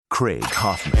Craig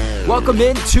Hoffman. Welcome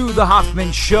into the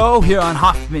Hoffman Show here on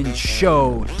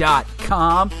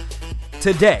HoffmanShow.com.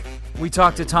 Today, we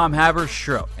talk to Tom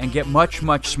Haberstroh and get much,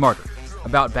 much smarter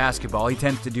about basketball. He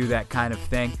tends to do that kind of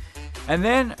thing. And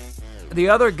then the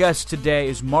other guest today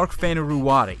is Mark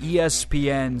Fainaru-Wada,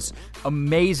 ESPN's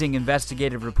amazing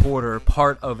investigative reporter,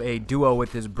 part of a duo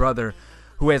with his brother,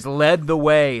 who has led the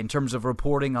way in terms of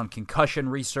reporting on concussion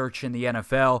research in the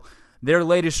NFL. Their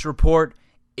latest report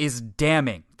is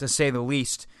damning, to say the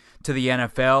least, to the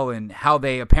NFL and how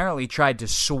they apparently tried to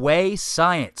sway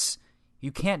science.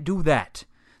 You can't do that.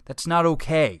 That's not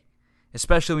okay,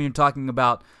 especially when you're talking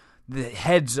about the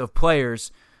heads of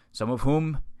players, some of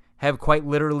whom have quite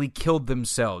literally killed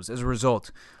themselves as a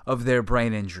result of their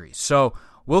brain injuries. So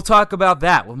we'll talk about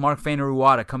that with Mark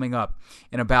Fainaru-Wada coming up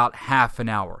in about half an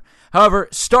hour. However,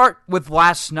 start with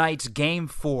last night's Game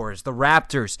 4 as the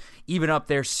Raptors even up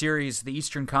their series, the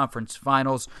Eastern Conference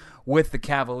Finals, with the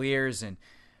Cavaliers. And,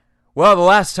 well, the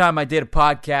last time I did a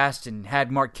podcast and had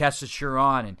Mark Kestecher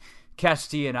on, and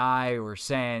Kesty and I were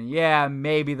saying, yeah,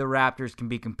 maybe the Raptors can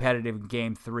be competitive in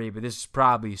Game 3, but this is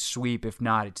probably a sweep. If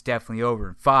not, it's definitely over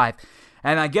in 5.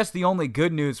 And I guess the only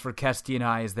good news for Kesty and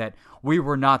I is that we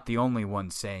were not the only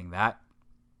ones saying that.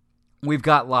 We've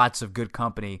got lots of good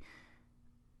company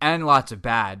and lots of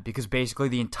bad, because basically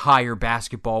the entire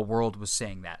basketball world was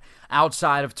saying that.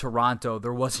 Outside of Toronto,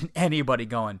 there wasn't anybody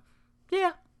going,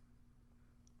 yeah,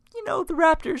 the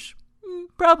Raptors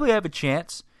probably have a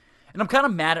chance. And I'm kind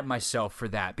of mad at myself for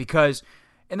that, because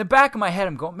in the back of my head,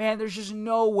 I'm going, man, there's just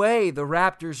no way the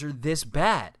Raptors are this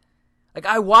bad. Like,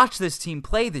 I watched this team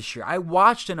play this year. I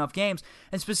watched enough games,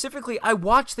 and specifically, I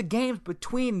watched the games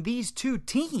between these two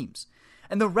teams.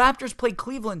 And the Raptors played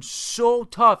Cleveland so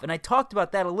tough, and I talked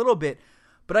about that a little bit,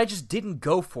 but I just didn't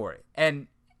go for it. And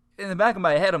in the back of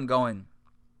my head, I'm going,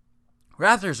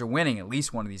 Raptors are winning at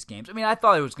least one of these games. I mean, I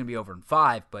thought it was going to be over in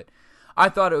 5, but I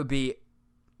thought it would be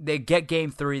they get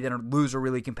Game 3, then lose a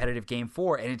really competitive Game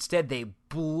 4, and instead they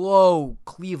blow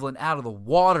Cleveland out of the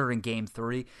water in Game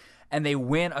 3, and they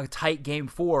win a tight Game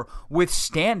 4,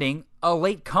 withstanding a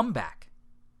late comeback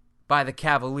by the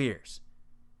Cavaliers.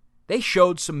 They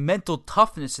showed some mental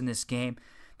toughness in this game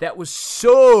that was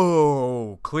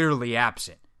so clearly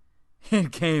absent in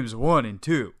Games 1 and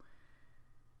 2.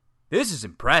 This is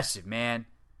impressive, man.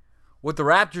 What the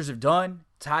Raptors have done,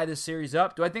 tie this series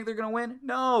up. Do I think they're going to win?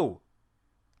 No.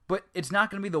 But it's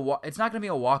not going to be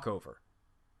a walkover.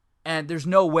 And there's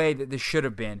no way that this should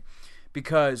have been,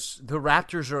 because the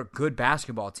Raptors are a good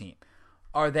basketball team.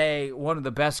 Are they one of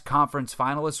the best conference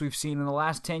finalists we've seen in the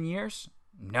last 10 years?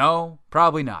 No,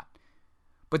 probably not.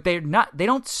 But they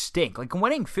don't stink. Like,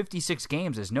 winning 56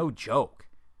 games is no joke.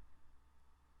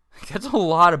 That's a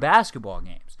lot of basketball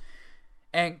games.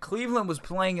 And Cleveland was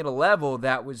playing at a level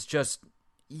that was just,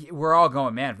 we're all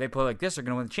going, man, if they play like this, they're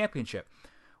going to win the championship.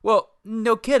 Well,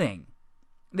 no kidding.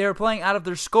 They were playing out of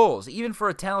their skulls. Even for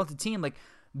a talented team, like,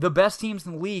 the best teams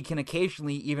in the league can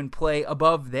occasionally even play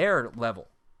above their level.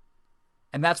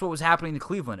 And that's what was happening to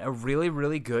Cleveland. A really,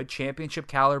 really good championship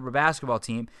caliber basketball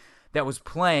team that was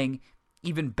playing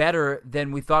even better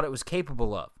than we thought it was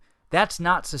capable of. That's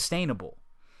not sustainable.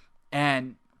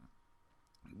 And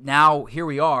now here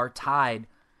we are, tied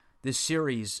this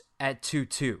series at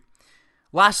 2-2.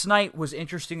 Last night was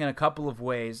interesting in a couple of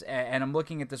ways, and I'm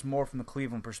looking at this more from the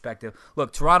Cleveland perspective.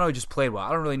 Look, Toronto just played well.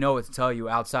 I don't really know what to tell you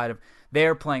outside of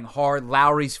they're playing hard.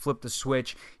 Lowry's flipped the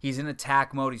switch. He's in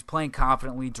attack mode. He's playing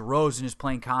confidently. DeRozan is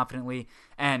playing confidently,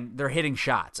 and they're hitting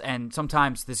shots. And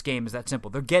sometimes this game is that simple.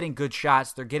 They're getting good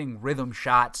shots. They're getting rhythm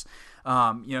shots.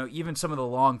 Even some of the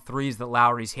long threes that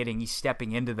Lowry's hitting, he's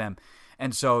stepping into them.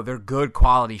 And so they're good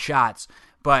quality shots.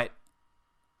 But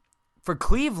for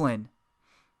Cleveland,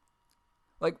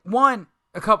 I want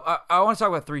to talk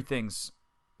about three things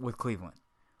with Cleveland.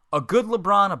 A good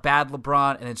LeBron, a bad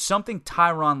LeBron, and then something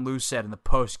Tyronn Lue said in the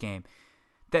postgame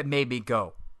that made me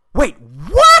go, wait,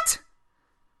 what?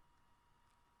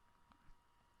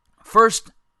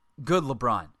 First, good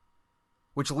LeBron,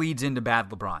 which leads into bad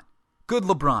LeBron. Good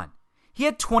LeBron. He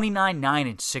had 29, 9,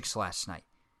 and 6 last night.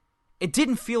 It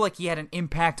didn't feel like he had an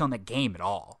impact on the game at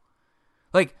all.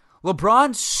 Like,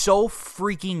 LeBron's so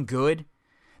freaking good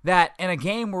that in a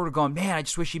game where we're going, man, I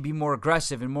just wish he'd be more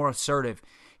aggressive and more assertive,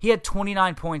 he had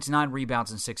 29 points, 9 rebounds,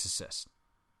 and 6 assists.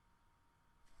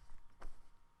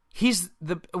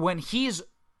 When he's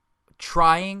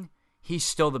trying, he's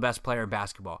still the best player in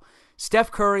basketball.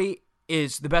 Steph Curry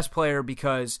is the best player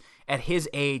because at his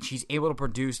age, he's able to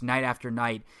produce night after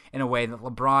night in a way that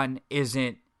LeBron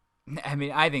isn't. I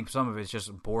mean, I think some of it's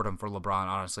just boredom for LeBron,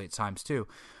 honestly, at times too.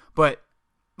 But,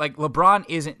 LeBron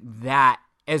isn't that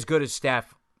as good as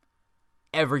Steph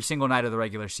every single night of the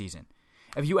regular season.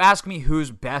 If you ask me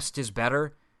whose best is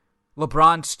better,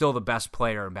 LeBron's still the best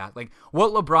player in basketball. Like,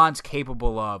 what LeBron's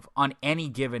capable of on any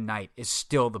given night is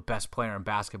still the best player in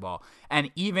basketball. And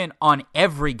even on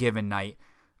every given night,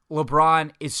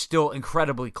 LeBron is still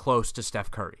incredibly close to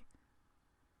Steph Curry.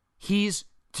 He's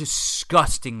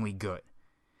disgustingly good.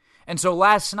 And so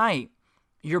last night,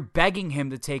 you're begging him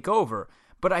to take over.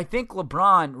 But I think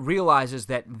LeBron realizes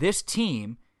that this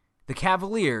team, the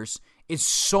Cavaliers, is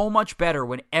so much better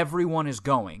when everyone is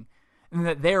going, and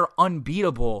that they're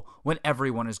unbeatable when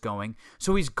everyone is going.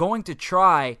 So he's going to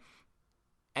try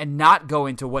and not go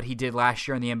into what he did last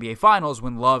year in the NBA Finals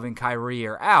when Love and Kyrie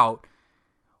are out,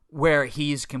 where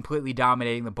he's completely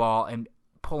dominating the ball and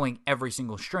pulling every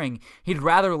single string. He'd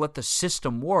rather let the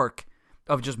system work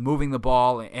of just moving the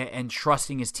ball and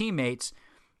trusting his teammates,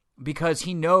 because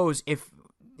he knows if,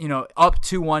 up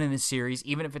 2-1 in the series,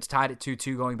 even if it's tied at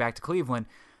 2-2 going back to Cleveland,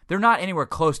 they're not anywhere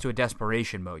close to a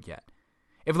desperation mode yet.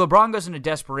 If LeBron goes into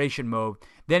desperation mode,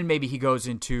 then maybe he goes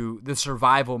into the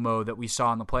survival mode that we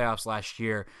saw in the playoffs last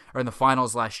year, or in the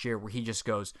finals last year, where he just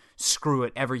goes, screw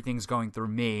it, everything's going through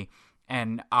me,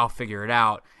 and I'll figure it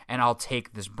out, and I'll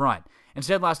take this brunt.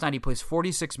 Instead, last night he plays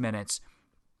 46 minutes,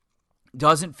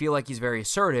 doesn't feel like he's very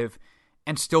assertive,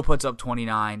 and still puts up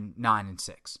 29, 9, and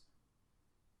 6.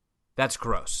 That's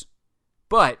gross.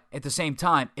 But at the same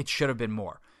time, it should have been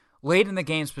more. Late in the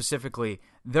game specifically,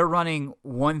 they're running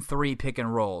 1-3 pick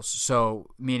and rolls, so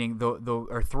meaning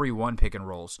or 3-1 pick and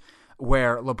rolls,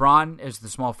 where LeBron is the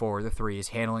small forward, the 3 is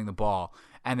handling the ball,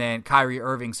 and then Kyrie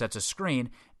Irving sets a screen,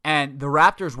 and the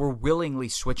Raptors were willingly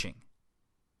switching,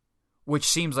 which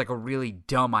seems like a really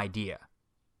dumb idea.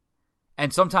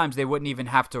 And sometimes they wouldn't even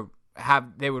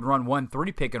they would run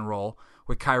 1-3 pick and roll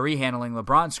with Kyrie handling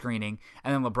LeBron screening,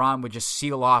 and then LeBron would just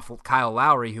seal off Kyle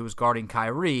Lowry, who was guarding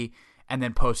Kyrie, and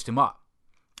then post him up.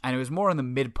 And it was more in the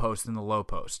mid post than the low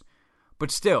post. But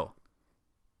still,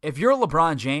 if you're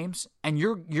LeBron James and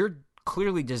you're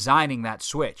clearly designing that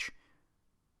switch,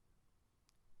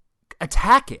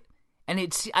 attack it. And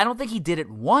I don't think he did it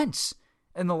once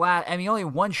in the last. I mean, only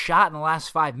one shot in the last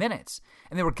 5 minutes,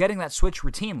 and they were getting that switch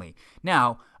routinely.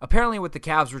 Now, apparently, what the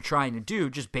Cavs were trying to do,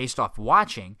 just based off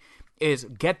watching, is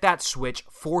get that switch,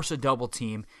 force a double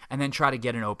team, and then try to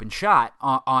get an open shot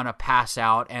on a pass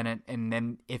out, and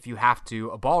then, if you have to,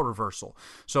 a ball reversal.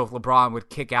 So if LeBron would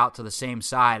kick out to the same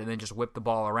side and then just whip the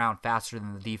ball around faster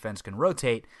than the defense can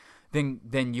rotate,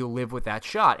 then you'll live with that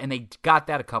shot. And they got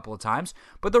that a couple of times.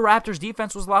 But the Raptors'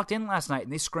 defense was locked in last night,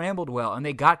 and they scrambled well, and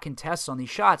they got contests on these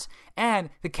shots,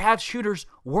 and the Cavs shooters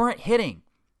weren't hitting.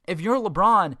 If you're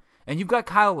LeBron and you've got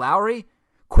Kyle Lowry,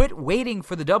 quit waiting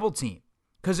for the double team.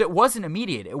 Because it wasn't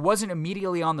immediate. It wasn't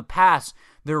immediately on the pass.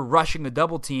 They're rushing the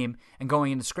double team and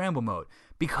going into scramble mode.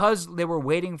 Because they were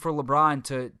waiting for LeBron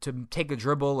to take a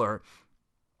dribble or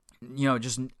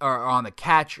on the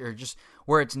catch, or just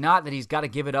where it's not that he's got to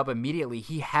give it up immediately.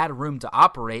 He had room to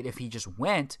operate if he just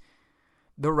went.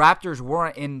 The Raptors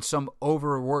weren't in some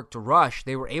overworked rush.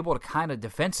 They were able to kind of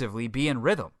defensively be in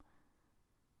rhythm.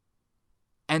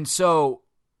 And so,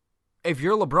 if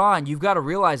you're LeBron, you've got to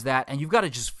realize that, and you've got to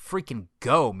just freaking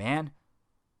go, man.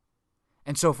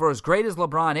 And so for as great as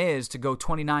LeBron is to go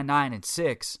 29, 9, and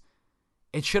 6,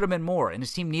 it should have been more, and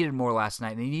his team needed more last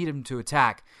night, and they needed him to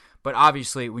attack. But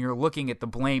obviously, when you're looking at the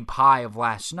blame pie of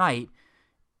last night,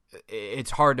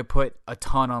 it's hard to put a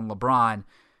ton on LeBron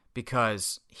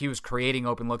because he was creating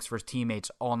open looks for his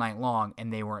teammates all night long,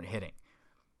 and they weren't hitting.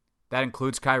 That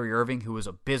includes Kyrie Irving, who was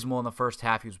abysmal in the first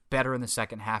half. He was better in the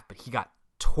second half, but he got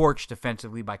torched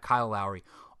defensively by Kyle Lowry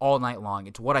all night long.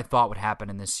 It's what I thought would happen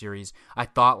in this series. I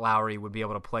thought Lowry would be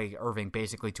able to play Irving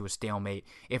basically to a stalemate,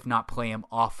 if not play him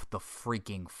off the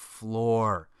freaking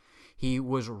floor. He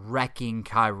was wrecking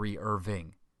Kyrie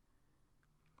Irving.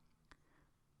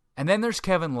 And then there's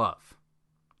Kevin Love.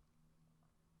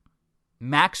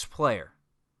 Max player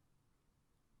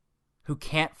who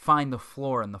can't find the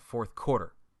floor in the fourth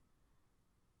quarter.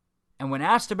 And when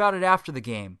asked about it after the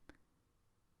game,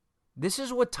 this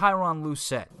is what Tyronn Lue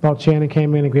said. I thought Channing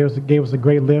came in and gave us a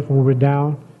great lift when we were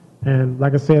down. And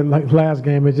like I said, like last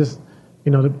game, it just,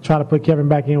 to try to put Kevin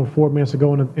back in with 4 minutes to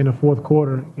go in the fourth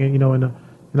quarter, and,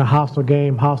 in a hostile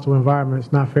game, hostile environment,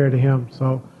 it's not fair to him.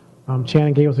 So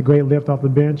Channing gave us a great lift off the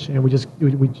bench, and we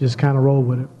just kind of rolled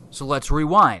with it. So let's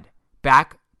rewind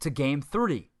back to Game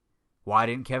 3. Why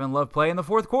didn't Kevin Love play in the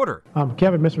fourth quarter?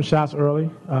 Kevin missed some shots early.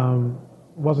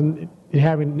 Wasn't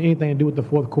having anything to do with the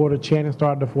fourth quarter. Channing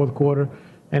started the fourth quarter,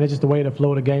 and it's just the way the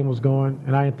flow of the game was going.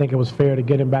 And I didn't think it was fair to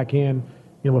get him back in,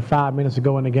 with 5 minutes to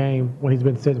go in the game when he's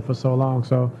been sitting for so long.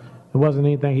 So it wasn't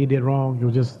anything he did wrong. It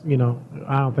was just,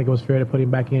 I don't think it was fair to put him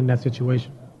back in that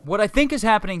situation. What I think is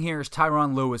happening here is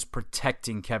Tyronn Lue is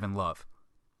protecting Kevin Love.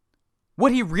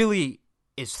 What he really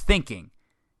is thinking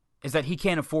is that he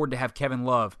can't afford to have Kevin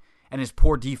Love and his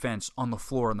poor defense on the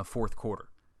floor in the fourth quarter.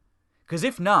 Because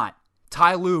if not,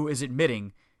 Ty Lue is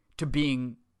admitting to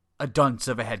being a dunce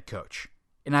of a head coach.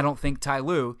 And I don't think Ty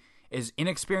Lue, as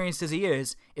inexperienced as he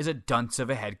is a dunce of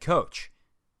a head coach.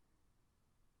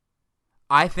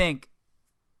 I think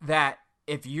that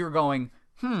if you're going,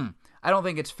 I don't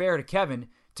think it's fair to Kevin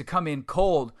to come in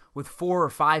cold with 4 or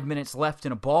 5 minutes left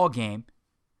in a ball game,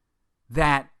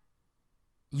 that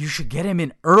you should get him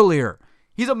in earlier.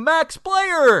 He's a max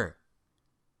player.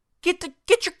 Get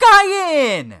your guy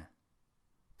in.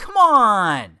 Come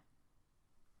on.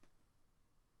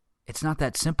 It's not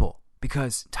that simple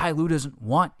because Ty Lue doesn't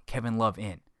want Kevin Love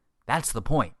in. That's the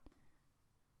point.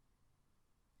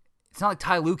 It's not like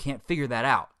Ty Lue can't figure that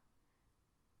out.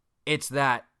 It's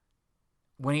that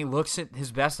when he looks at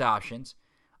his best options,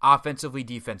 offensively,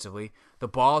 defensively, the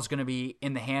ball is going to be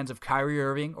in the hands of Kyrie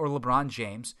Irving or LeBron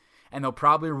James, and they'll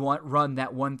probably run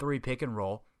that 1-3 pick and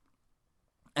roll.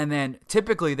 And then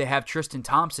typically they have Tristan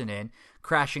Thompson in,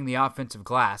 crashing the offensive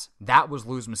glass. That was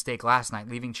Lue's mistake last night,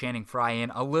 leaving Channing Frye in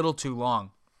a little too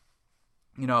long.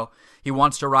 You know, he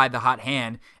wants to ride the hot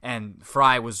hand, and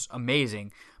Frye was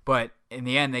amazing. But in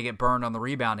the end, they get burned on the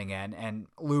rebounding end, and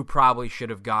Lue probably should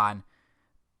have gone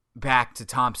back to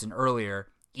Thompson earlier.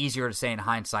 Easier to say in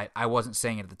hindsight. I wasn't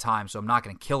saying it at the time, so I'm not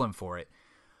going to kill him for it.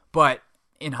 But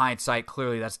in hindsight,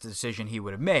 clearly that's the decision he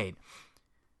would have made.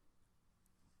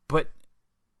 But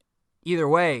either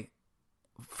way,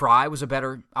 Frye was a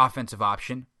better offensive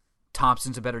option.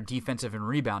 Thompson's a better defensive and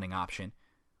rebounding option.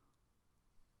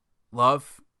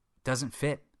 Love doesn't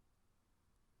fit.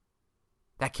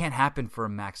 That can't happen for a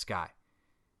max guy.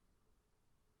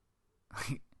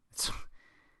 It's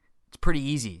pretty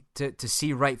easy to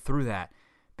see right through that.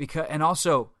 And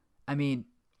also, I mean,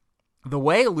 the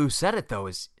way Lue said it, though,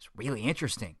 is really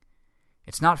interesting.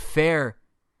 It's not fair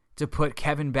to put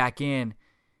Kevin back in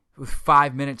with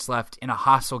 5 minutes left in a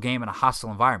hostile game in a hostile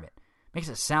environment. Makes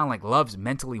it sound like Love's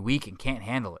mentally weak and can't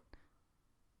handle it.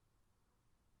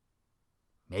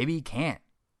 Maybe he can't.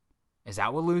 Is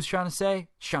that what Lue's trying to say?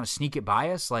 He's trying to sneak it by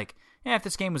us? Like, if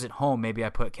this game was at home, maybe I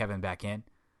put Kevin back in.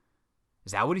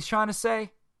 Is that what he's trying to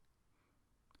say?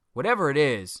 Whatever it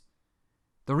is,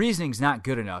 the reasoning's not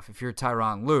good enough if you're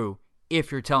Tyronn Lue,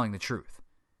 if you're telling the truth.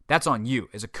 That's on you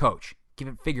as a coach. Get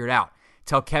it figured out.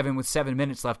 Tell Kevin with 7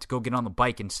 minutes left to go get on the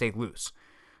bike and stay loose.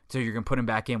 So you're going to put him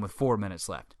back in with 4 minutes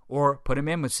left. Or put him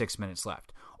in with 6 minutes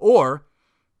left. Or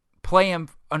play him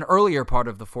an earlier part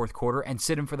of the fourth quarter and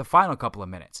sit him for the final couple of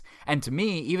minutes. And to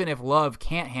me, even if Love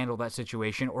can't handle that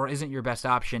situation or isn't your best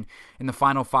option in the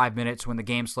final 5 minutes when the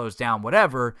game slows down,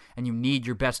 whatever, and you need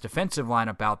your best defensive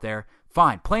lineup out there,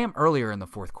 fine, play him earlier in the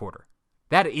fourth quarter.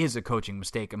 That is a coaching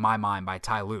mistake in my mind by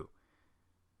Ty Lue.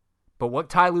 But what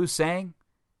Ty Lue's saying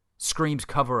screams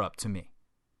cover up to me,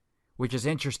 which is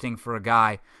interesting for a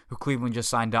guy who Cleveland just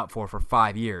signed up for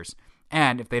 5 years.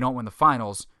 And if they don't win the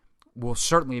finals, will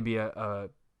certainly be a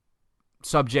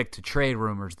subject to trade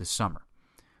rumors this summer.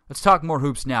 Let's talk more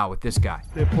hoops now with this guy.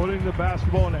 They're putting the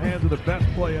basketball in the hands of the best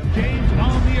player. James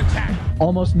on the attack.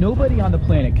 Almost nobody on the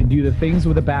planet can do the things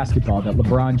with a basketball that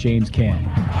LeBron James can.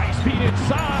 High speed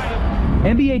inside.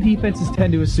 NBA defenses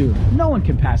tend to assume no one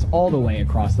can pass all the way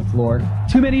across the floor.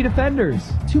 Too many defenders.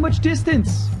 Too much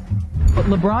distance. But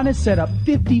LeBron has set up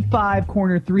 55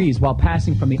 corner threes while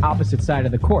passing from the opposite side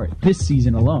of the court this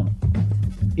season alone.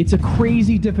 It's a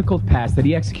crazy difficult pass that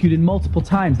he executed multiple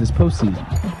times this postseason,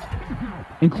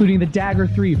 including the dagger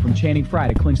three from Channing Frye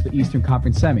to clinch the Eastern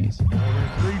Conference semis.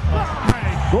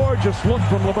 Gorgeous look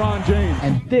from LeBron James.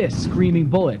 And this screaming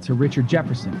bullet to Richard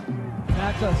Jefferson.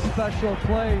 That's a special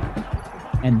play.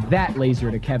 And that laser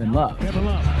to Kevin Love. Kevin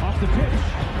Love off the pitch.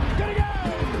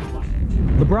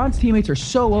 LeBron's teammates are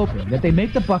so open that they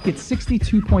make the bucket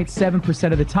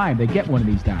 62.7% of the time they get one of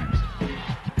these dimes.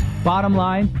 Bottom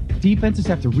line, defenses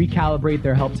have to recalibrate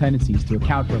their help tendencies to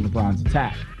account for LeBron's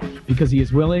attack, because he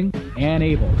is willing and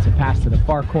able to pass to the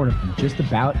far corner from just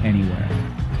about anywhere.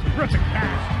 Terrific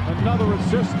pass. Another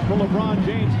assist for LeBron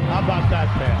James. How about that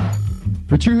pass?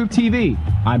 For True Hoop TV,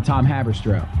 I'm Tom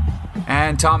Haberstroh.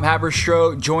 And Tom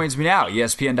Haberstroh joins me now,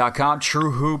 ESPN.com,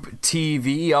 True Hoop TV.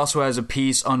 He also has a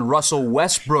piece on Russell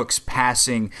Westbrook's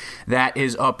passing that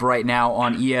is up right now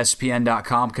on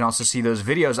ESPN.com. You can also see those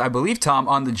videos, I believe, Tom,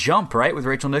 on The Jump, right, with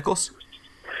Rachel Nichols?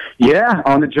 Yeah,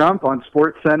 on The Jump, on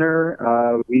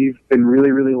SportsCenter. We've been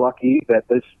really, really lucky that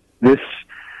this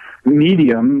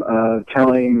medium of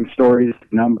telling stories,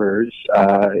 numbers,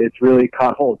 it's really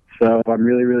caught hold. So I'm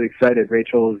really, really excited.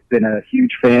 Rachel's been a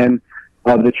huge fan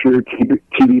of the True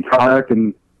TV product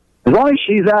and as long as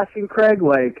she's asking, Craig,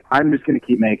 like, I'm just going to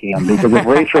keep making them, because if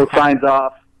Rachel signs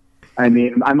off, I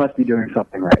mean, I must be doing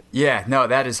something right. Yeah, no,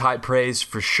 that is high praise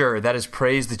for sure. That is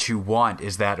praise that you want,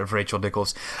 is that of Rachel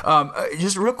Nichols.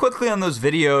 Just real quickly on those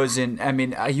videos, and I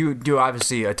mean, you do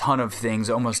obviously a ton of things.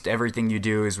 Almost everything you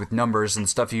do is with numbers, and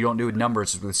stuff you don't do with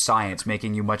numbers is with science,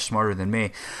 making you much smarter than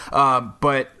me.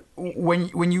 But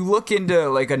when you look into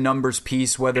like a numbers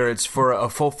piece, whether it's for a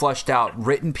full fleshed out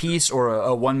written piece or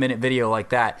a 1 minute video like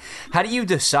that, how do you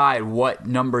decide what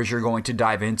numbers you're going to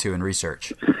dive into in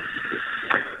research?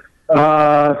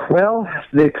 Well,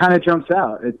 it kind of jumps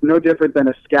out. It's no different than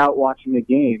a scout watching a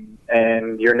game,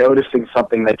 and you're noticing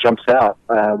something that jumps out,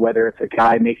 whether it's a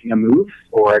guy making a move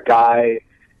or a guy,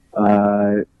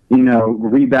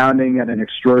 rebounding at an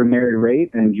extraordinary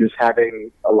rate and just having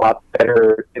a lot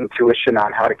better intuition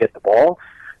on how to get the ball.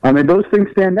 And those things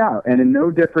stand out. And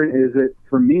no different is it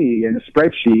for me in a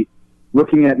spreadsheet,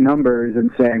 looking at numbers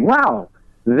and saying, wow,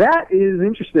 that is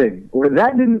interesting, or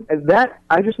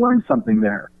I just learned something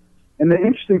there. And the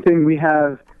interesting thing, we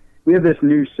have this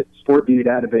new SportView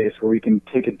database where we can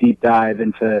take a deep dive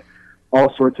into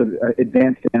all sorts of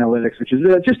advanced analytics, which is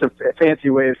just a fancy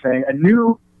way of saying a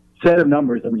new set of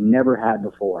numbers that we never had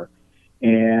before.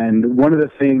 And one of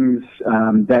the things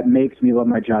that makes me love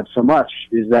my job so much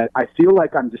is that I feel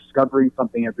like I'm discovering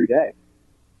something every day.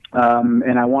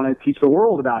 And I want to teach the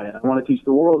world about it. I want to teach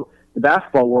the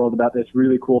basketball world about this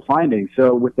really cool finding.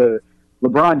 So with the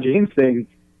LeBron James thing,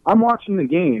 I'm watching the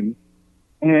game.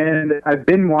 And I've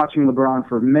been watching LeBron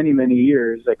for many, many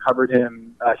years. I covered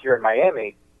him here in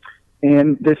Miami.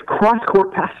 And this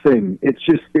cross-court pass thing,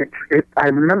 I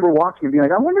remember watching and being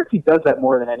like, I wonder if he does that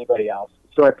more than anybody else.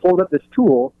 So I pulled up this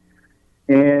tool,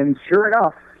 and sure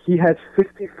enough, he has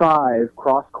 55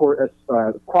 cross-court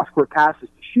passes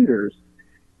to shooters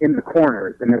in the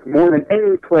corners, and it's more than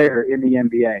any player in the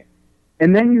NBA.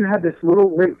 And then you have this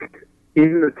little link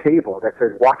in the table that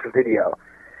says watch a video.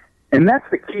 And that's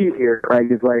the key here,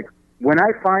 Craig, is like, when I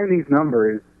find these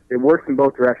numbers, it works in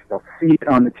both directions. I'll see it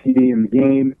on the TV in the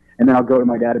game, and then I'll go to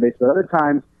my database. But other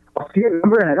times, I'll see a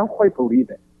number, and I don't quite believe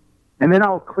it. And then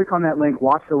I'll click on that link,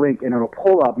 watch the link, and it'll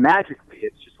pull up magically.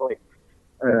 It's just like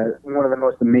one of the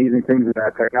most amazing things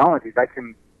about technology is I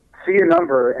can see a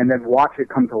number and then watch it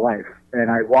come to life. And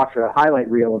I watch a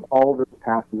highlight reel of all the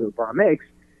passes that LeBron makes,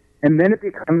 and then it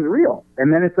becomes real.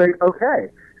 And then it's like, okay,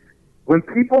 when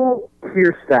people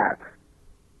hear stats,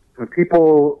 when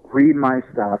people read my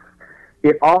stuff,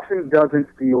 it often doesn't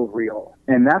feel real.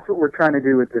 And that's what we're trying to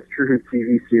do with this True Hoops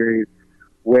TV series,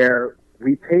 where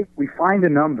we find a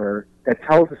number that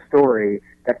tells a story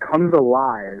that comes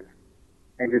alive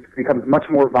and just becomes much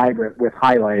more vibrant with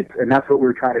highlights. And that's what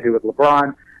we're trying to do with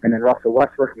LeBron and then Russell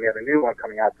Westbrook, and we have a new one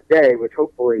coming out today, which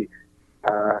hopefully,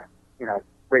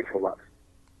 Rachel loves.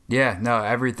 Yeah, no,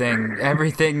 everything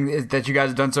that you guys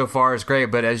have done so far is great.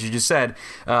 But as you just said,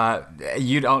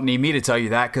 you don't need me to tell you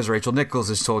that because Rachel Nichols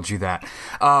has told you that.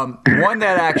 One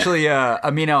that actually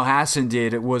Amin Elhassan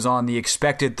did was on the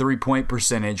expected three-point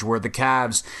percentage, where the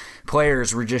Cavs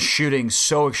players were just shooting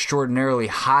so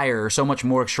much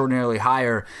more extraordinarily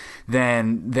higher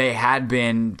than they had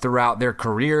been throughout their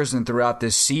careers and throughout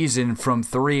this season from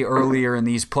three earlier in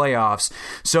these playoffs.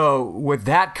 So with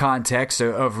that context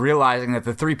of realizing that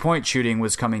the three-point shooting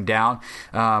was coming down,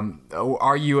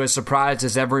 are you as surprised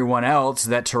as everyone else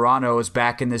that Toronto is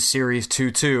back in this series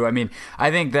 2-2? I mean, I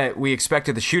think that we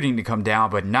expected the shooting to come down,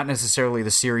 but not necessarily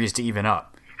the series to even up.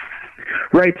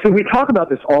 Right. So we talk about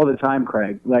this all the time,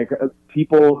 Craig. Like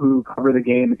people who cover the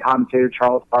game, the commentator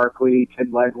Charles Barkley,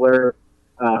 Tim Legler,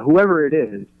 whoever it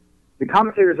is, the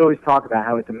commentators always talk about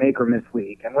how it's a make or miss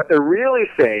league. And what they're really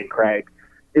saying, Craig,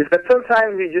 is that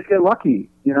sometimes you just get lucky.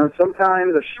 You know,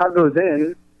 sometimes a shot goes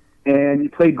in and you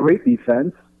play great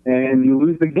defense and you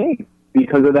lose the game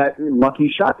because of that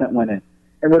lucky shot that went in.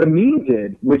 And what Amin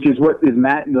did, which is what is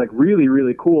really,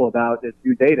 really cool about this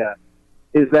new data,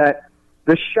 is that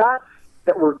the shots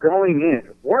that were going in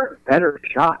weren't better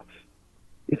shots.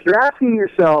 If you're asking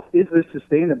yourself, is this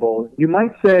sustainable, you might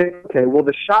say, okay, well,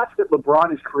 the shots that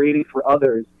LeBron is creating for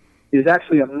others is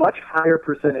actually a much higher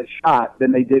percentage shot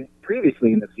than they did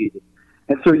previously in the season.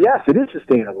 And so, yes, it is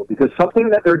sustainable because something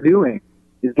that they're doing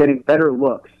is getting better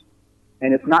looks,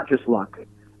 and it's not just luck.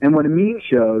 And what Amin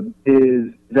showed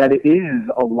is that it is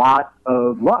a lot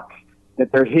of luck,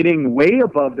 that they're hitting way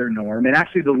above their norm, and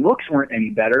actually the looks weren't any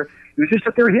better. It was just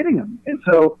that they're hitting them. And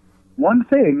so one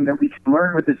thing that we can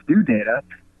learn with this new data,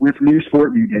 with new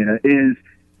SportView data,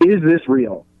 is this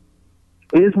real?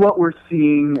 Is what we're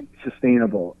seeing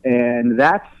sustainable? And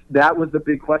that was the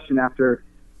big question after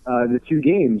the two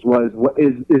games was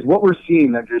what we're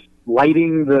seeing, that just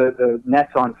lighting the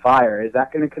nets on fire. Is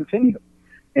that going to continue?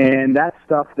 And that's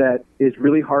stuff that is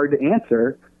really hard to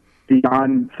answer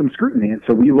beyond some scrutiny. And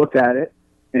so we looked at it,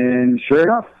 and sure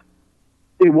enough,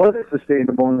 it wasn't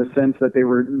sustainable in the sense that they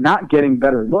were not getting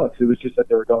better looks. It was just that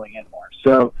they were going in more.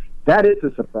 So that is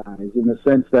a surprise in the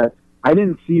sense that I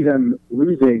didn't see them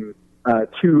losing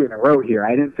two in a row here.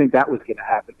 I didn't think that was going to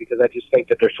happen because I just think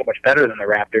that they're so much better than the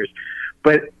Raptors.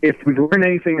 But if we've learned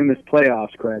anything in this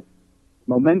playoffs, Craig,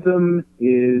 momentum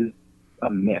is a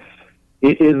myth.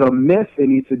 It is a myth. It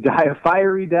needs to die a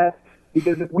fiery death,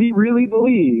 because if we really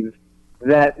believe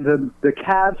that the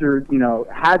Cavs are,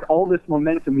 had all this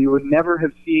momentum, we would never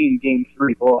have seen Game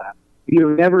 3 blowout. We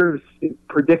would never have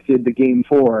predicted the Game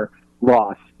 4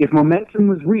 loss. If momentum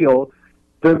was real,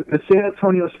 the San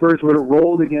Antonio Spurs would have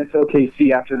rolled against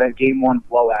OKC after that Game 1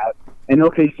 blowout, and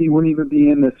OKC wouldn't even be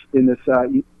in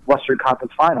this Western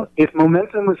Conference Finals. If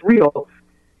momentum was real,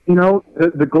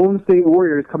 the Golden State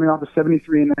Warriors, coming off a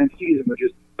 73-9 season, would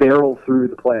just barrel through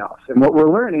the playoffs. And what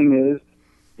we're learning is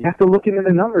you have to look into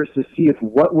the numbers to see if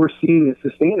what we're seeing is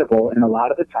sustainable. And a lot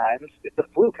of the times it's a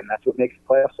fluke, and that's what makes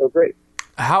the playoffs so great.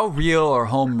 How real are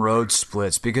home road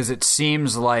splits? Because it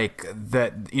seems like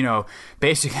that,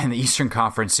 basically in the Eastern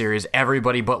Conference series,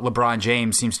 everybody but LeBron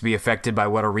James seems to be affected by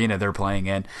what arena they're playing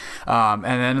in. And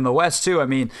then in the West too, I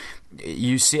mean,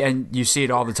 you see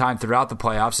it all the time throughout the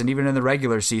playoffs, and even in the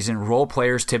regular season, role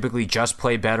players typically just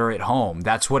play better at home.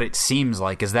 That's what it seems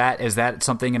like. Is that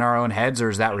something in our own heads, or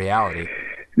is that reality?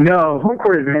 No, home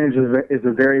court advantage is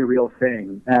a very real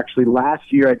thing. Actually,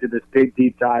 last year I did this big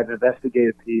deep dive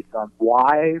investigative piece on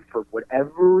why, for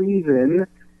whatever reason,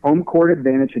 home court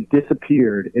advantage had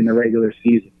disappeared in the regular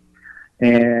season.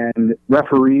 And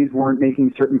referees weren't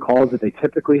making certain calls that they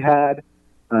typically had.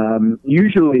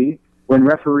 Usually, when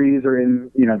referees are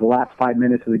in the last 5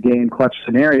 minutes of the game, clutch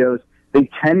scenarios, they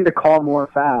tend to call more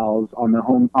fouls on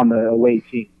the away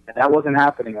team. And that wasn't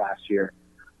happening last year.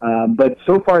 But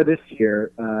so far this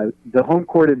year, the home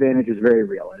court advantage is very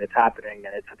real, and it's happening,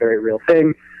 and it's a very real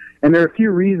thing. And there are a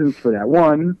few reasons for that.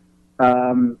 One,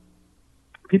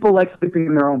 people like sleeping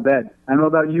in their own bed. I don't know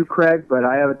about you, Craig, but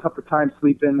I have a tougher time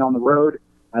sleeping on the road.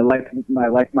 I like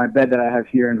my bed that I have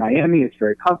here in Miami. It's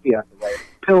very comfy. I have the right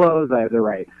pillows. I have the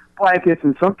right blankets.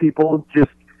 And some people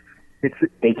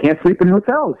they can't sleep in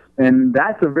hotels. And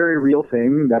that's a very real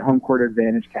thing that home court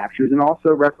advantage captures. And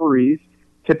also referees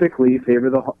typically favor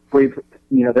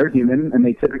they're human, and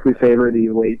they typically favor the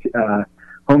away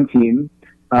home team.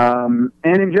 And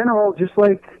in general, just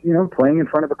like playing in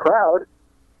front of a crowd,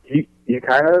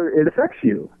 it affects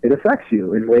you. It affects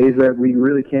you in ways that we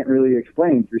really can't really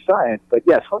explain through science. But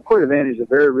yes, home court advantage is a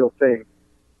very real thing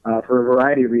for a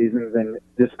variety of reasons. And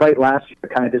despite last year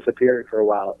kind of disappearing for a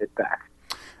while, it's back.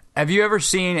 Have you ever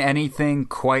seen anything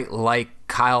quite like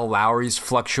Kyle Lowry's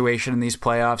fluctuation in these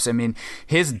playoffs? I mean,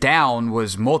 his down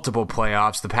was multiple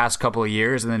playoffs the past couple of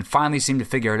years, and then finally seemed to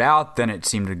figure it out. Then it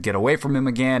seemed to get away from him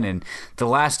again. And the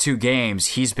last two games,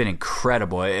 he's been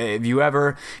incredible. Have you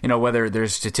ever, whether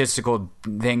there's statistical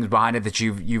things behind it that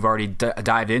you've already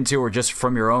dived into, or just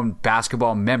from your own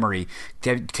basketball memory,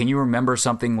 can you remember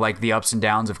something like the ups and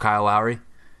downs of Kyle Lowry?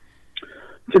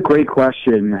 It's a great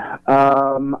question.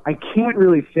 I can't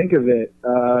really think of it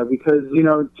because,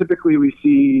 typically we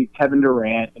see Kevin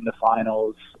Durant in the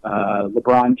finals,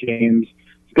 LeBron James.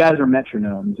 These guys are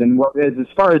metronomes. And as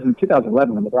far as in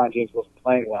 2011 when LeBron James wasn't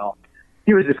playing well,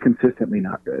 he was just consistently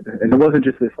not good. And it wasn't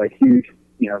just this huge,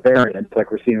 variance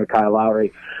like we're seeing with Kyle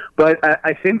Lowry. But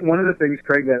I think one of the things,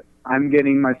 Craig, that I'm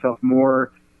getting myself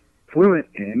more fluent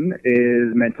in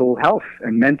is mental health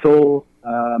and mental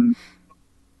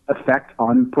effect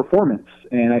on performance.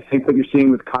 And I think what you're seeing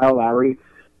with Kyle Lowry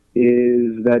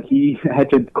is that he had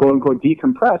to quote unquote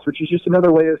decompress, which is just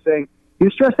another way of saying he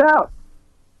was stressed out.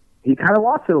 He kind of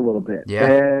lost it a little bit. Yeah.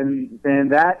 And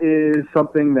that is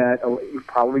something that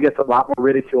probably gets a lot more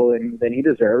ridicule than he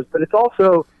deserves, but it's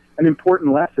also an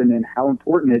important lesson in how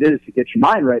important it is to get your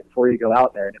mind right before you go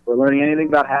out there. And if we're learning anything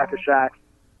about Hack-a-Shaq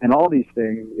and all these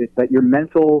things, it's that your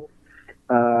mental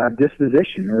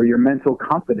disposition or your mental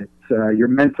confidence,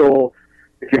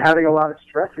 if you're having a lot of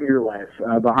stress in your life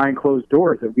behind closed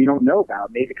doors that we don't know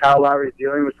about, maybe Kyle Lowry is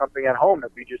dealing with something at home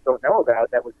that we just don't know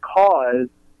about that would cause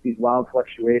these wild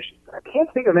fluctuations. I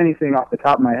can't think of anything off the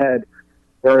top of my head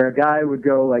where a guy would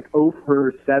go 0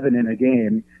 for 7 in a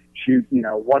game, shoot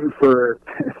 1 for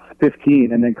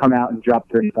 15, and then come out and drop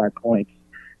 35 points.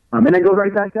 And then go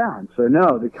right back down. So,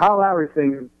 no, the Kyle Lowry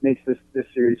thing makes this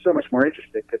series so much more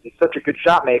interesting because he's such a good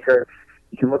shot maker.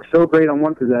 He can look so great on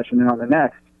one possession, and on the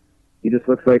next, he just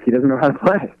looks like he doesn't know how to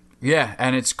play. Yeah,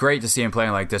 and it's great to see him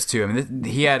playing like this, too. I mean,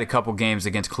 he had a couple games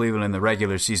against Cleveland in the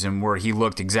regular season where he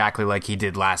looked exactly like he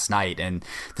did last night, and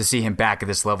to see him back at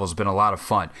this level has been a lot of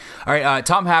fun. All right,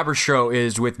 Tom Haberstroh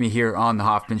is with me here on The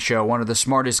Hoffman Show, one of the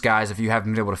smartest guys, if you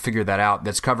haven't been able to figure that out,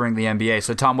 that's covering the NBA.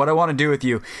 So, Tom, what I want to do with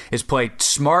you is play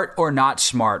smart or not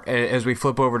smart as we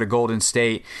flip over to Golden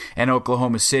State and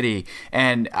Oklahoma City.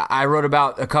 And I wrote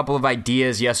about a couple of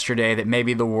ideas yesterday that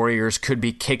maybe the Warriors could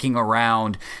be kicking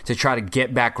around to try to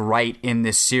get back right in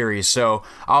this series. So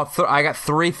I got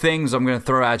three things I'm going to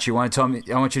throw at you. I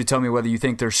want you to tell me whether you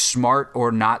think they're smart or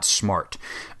not smart.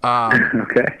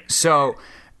 Okay. So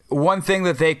one thing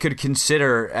that they could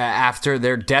consider after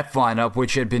their depth lineup,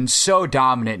 which had been so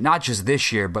dominant, not just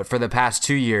this year, but for the past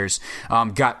 2 years,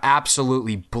 got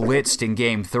absolutely blitzed in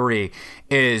Game 3,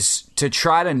 is to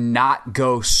try to not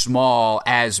go small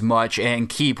as much and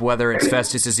keep, whether it's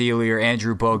Festus Ezeli or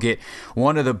Andrew Bogut,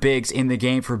 one of the bigs in the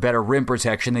game for better rim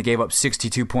protection. They gave up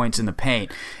 62 points in the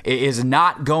paint. It is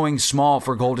not going small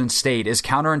for Golden State, as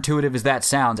counterintuitive as that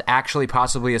sounds, actually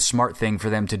possibly a smart thing for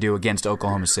them to do against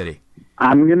Oklahoma City.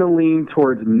 I'm going to lean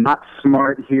towards not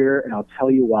smart here, and I'll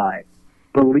tell you why.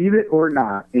 Believe it or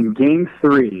not, in Game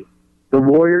 3, the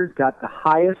Warriors got the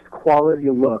highest quality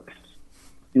looks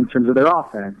in terms of their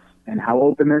offense and how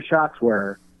open their shots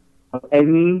were of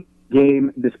any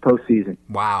game this postseason.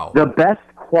 Wow. The best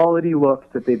quality looks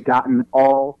that they've gotten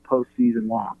all postseason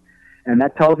long. And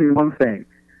that tells me one thing.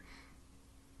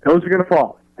 Those are going to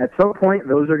fall. At some point,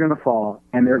 those are going to fall,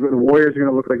 and the Warriors are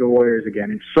going to look like the Warriors again.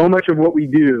 And so much of what we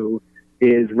do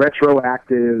is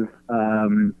retroactive,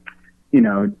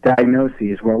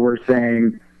 diagnoses where we're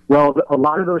saying, well, a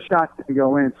lot of those shots didn't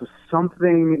go in, so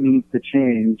something needs to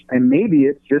change. And maybe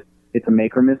it's a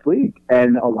make or miss league.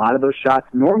 And a lot of those shots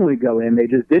normally go in, they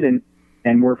just didn't.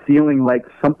 And we're feeling like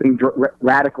something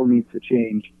radical needs to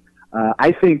change.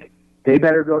 I think they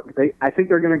better go. I think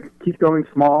they're going to keep going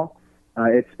small.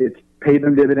 It's paid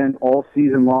them dividends all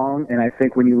season long. And I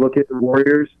think when you look at the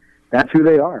Warriors, that's who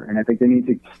they are. And I think they need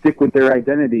to stick with their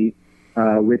identity,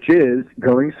 which is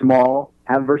going small,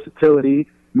 have versatility,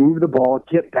 move the ball,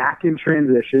 get back in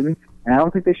transition. And I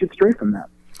don't think they should stray from that.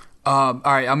 All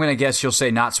right, I'm going to guess you'll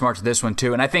say not smart to this one,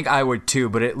 too. And I think I would, too,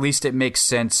 but at least it makes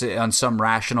sense on some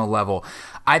rational level.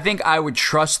 I think I would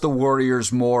trust the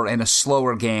Warriors more in a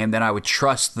slower game than I would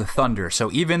trust the Thunder.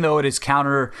 So even though it is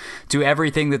counter to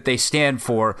everything that they stand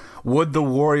for, would the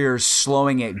Warriors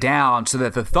slowing it down so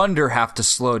that the Thunder have to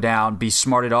slow down be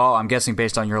smart at all? I'm guessing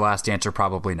based on your last answer,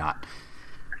 probably not.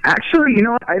 Actually, you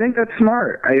know what? I think that's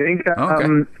smart.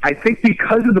 I think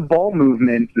because of the ball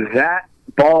movement, that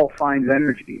ball finds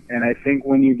energy. And I think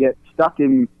when you get stuck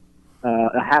in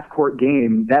a half-court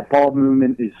game, that ball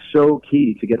movement is so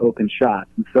key to get open shots.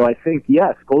 And so I think,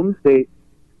 yes, Golden State,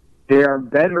 they are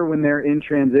better when they're in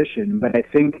transition. But I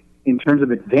think in terms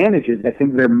of advantages, I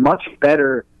think they're much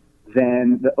better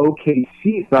than the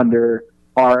OKC Thunder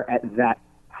are at that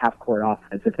half-court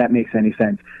offense, if that makes any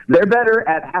sense. They're better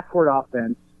at half-court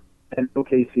offense than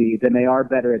OKC than they are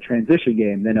better at transition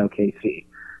game than OKC.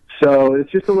 So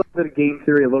it's just a little bit of game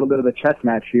theory, a little bit of a chess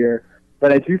match here.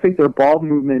 But I do think their ball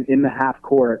movement in the half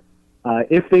court,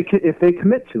 if they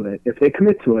commit to it,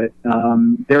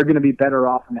 they're going to be better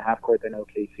off in the half court than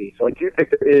OKC. So I do think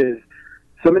there is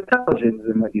some intelligence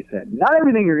in what you said. Not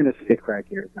everything you're going to stick crack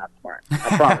here is not smart.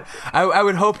 I promise. I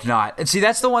would hope not. And see,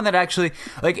 that's the one that actually,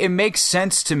 it makes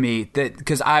sense to me that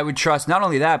because I would trust not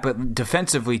only that, but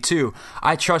defensively too.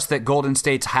 I trust that Golden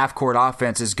State's half-court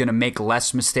offense is going to make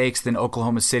less mistakes than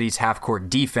Oklahoma City's half-court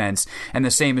defense. And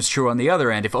the same is true on the other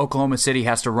end. If Oklahoma City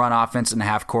has to run offense in the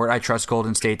half-court, I trust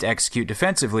Golden State to execute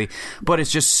defensively. But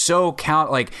it's just so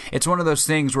it's one of those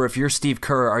things where if you're Steve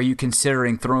Kerr, are you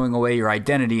considering throwing away your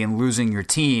identity and losing your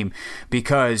team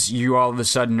because you all of a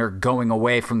sudden are going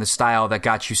away from the style that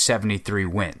got you 73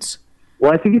 wins?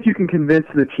 Well, I think if you can convince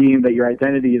the team that your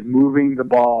identity is moving the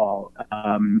ball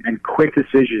and quick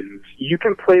decisions, you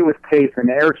can play with pace. And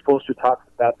Eric Spoelstra talks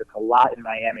about this a lot in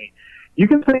Miami. You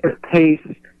can play with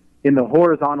pace in the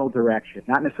horizontal direction,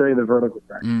 not necessarily the vertical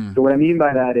direction. So what I mean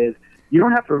by that is you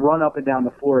don't have to run up and down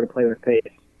the floor to play with pace.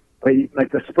 But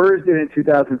like the Spurs did in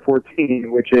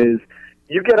 2014, which is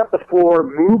you get up the floor,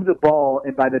 move the ball,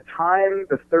 and by the time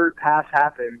the third pass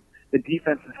happens, the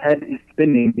defense's head is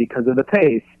spinning because of the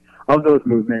pace of those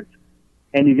movements,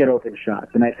 and you get open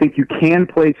shots. And I think you can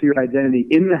play to your identity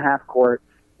in the half court,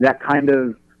 that kind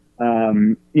of,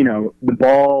 the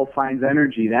ball finds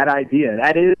energy, that idea.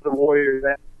 That is the Warriors'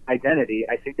 identity.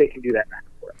 I think they can do that in the half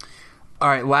court. All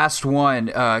right, last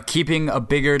one. Keeping a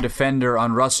bigger defender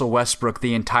on Russell Westbrook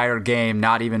the entire game,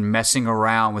 not even messing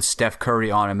around with Steph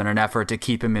Curry on him in an effort to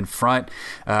keep him in front,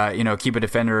 keep a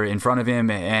defender in front of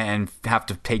him and have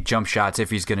to take jump shots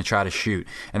if he's going to try to shoot.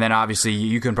 And then obviously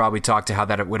you can probably talk to how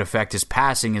that would affect his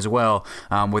passing as well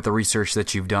with the research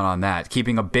that you've done on that.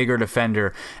 Keeping a bigger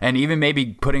defender and even maybe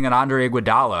putting an Andre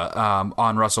Iguodala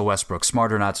on Russell Westbrook.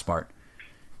 Smart or not smart?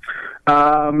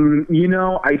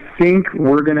 I think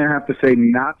we're going to have to say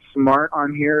not smart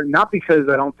on here, not because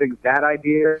I don't think that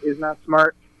idea is not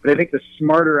smart, but I think the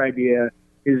smarter idea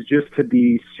is just to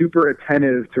be super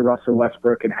attentive to Russell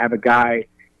Westbrook and have a guy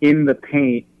in the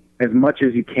paint as much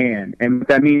as you can. And what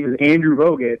that means is Andrew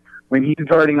Bogut, when he's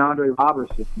guarding Andre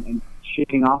Robertson and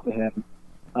shaking off of him,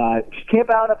 just camp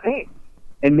out in the paint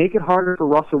and make it harder for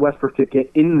Russell Westbrook to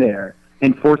get in there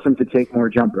and force him to take more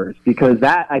jumpers, because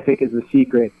that, I think, is the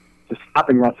secret to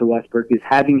stopping Russell Westbrook, is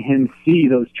having him see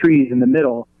those trees in the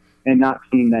middle and not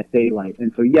seeing that daylight.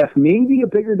 And so, yes, maybe a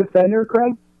bigger defender,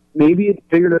 Craig, maybe a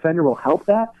bigger defender will help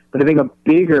that, but I think a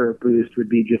bigger boost would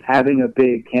be just having a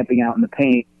big camping out in the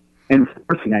paint and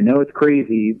forcing. I know it's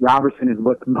crazy. Robertson has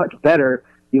looked much better.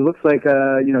 He looks like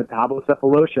Thabo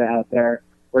Sefolosha out there,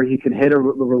 where he can hit a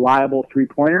reliable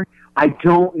three-pointer. I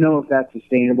don't know if that's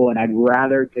sustainable, and I'd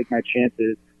rather take my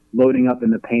chances loading up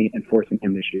in the paint and forcing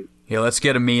him to shoot. Yeah, let's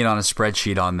get a mean on a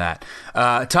spreadsheet on that.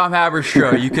 Tom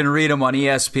Haberstroh, you can read him on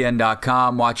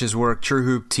ESPN.com, watch his work, True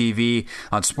Hoop TV,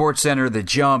 on SportsCenter, The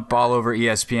Jump, all over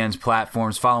ESPN's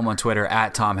platforms. Follow him on Twitter,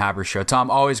 @Tom Haberstroh. Tom,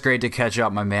 always great to catch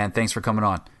up, my man. Thanks for coming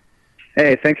on.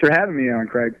 Hey, thanks for having me on,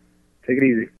 Craig. Take it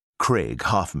easy. Craig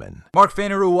Hoffman. Mark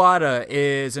Fainaru-Wada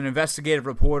is an investigative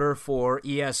reporter for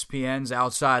ESPN's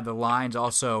Outside the Lines,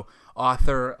 also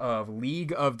author of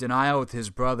League of Denial with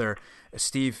his brother,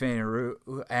 Steve Fainaru.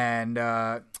 And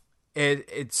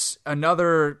it's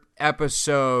another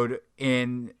episode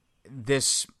in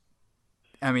this,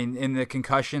 in the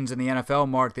concussions in the NFL,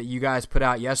 Mark, that you guys put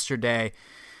out yesterday.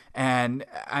 And,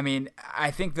 I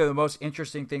think the most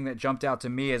interesting thing that jumped out to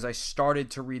me as I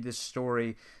started to read this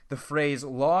story, the phrase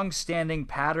long-standing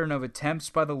pattern of attempts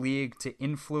by the league to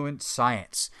influence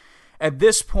science. At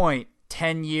this point,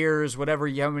 10 years, how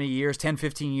many years, 10,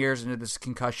 15 years into this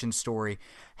concussion story,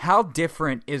 how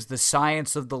different is the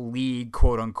science of the league,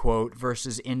 quote unquote,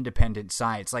 versus independent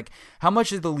science? Like, how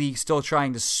much is the league still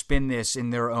trying to spin this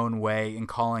in their own way and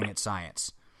calling it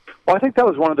science? Well, I think that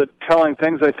was one of the telling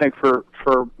things, I think, for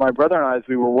my brother and I as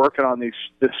we were working on this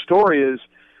story is,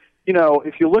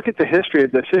 if you look at the history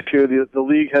of this issue, the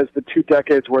league has the 2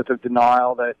 decades worth of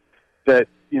denial that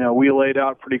we laid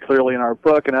out pretty clearly in our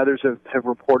book, and others have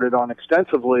reported on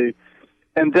extensively.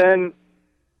 And then,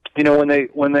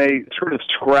 when they sort of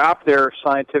scrapped their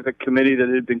scientific committee that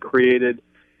had been created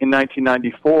in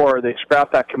 1994, they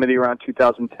scrapped that committee around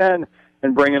 2010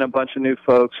 and bring in a bunch of new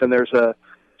folks, and there's a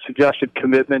suggested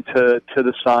commitment to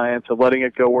the science of letting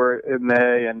it go where it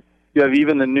may. And you have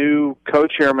even the new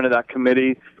co-chairman of that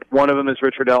committee. One of them is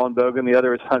Richard Ellenbogen, the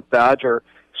other is Hunt Badger,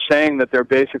 saying that they're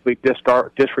basically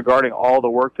disregarding all the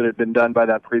work that had been done by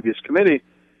that previous committee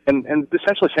and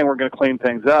essentially saying we're going to clean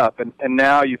things up. And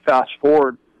now you fast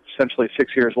forward essentially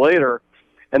 6 years later,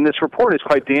 and this report is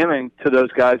quite damning to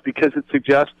those guys because it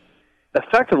suggests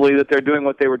effectively that they're doing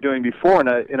what they were doing before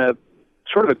in a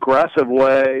sort of aggressive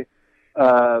way,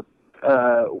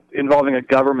 involving a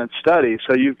government study.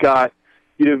 So you've got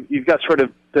sort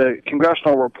of the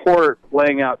congressional report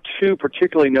laying out 2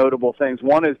 particularly notable things.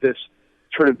 One is this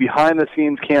sort of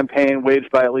behind-the-scenes campaign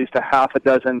waged by at least a half a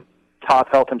dozen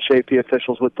top health and safety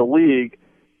officials with the league,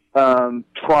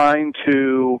 trying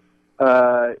to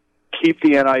keep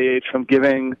the NIH from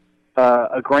giving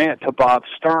a grant to Bob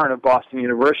Stern of Boston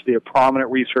University, a prominent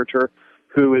researcher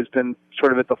who has been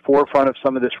sort of at the forefront of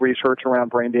some of this research around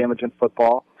brain damage in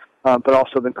football, but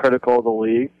also been critical of the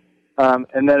league.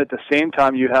 And then at the same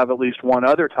time, you have at least one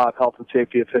other top health and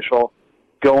safety official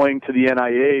going to the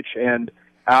NIH, and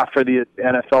after the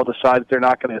NFL decides they're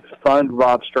not going to fund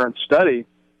Bob Stern's study,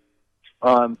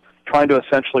 trying to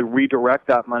essentially redirect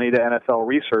that money to NFL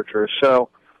researchers. So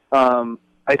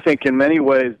I think in many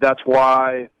ways that's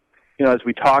why, as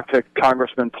we talked to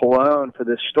Congressman Pallone for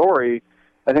this story,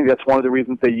 I think that's one of the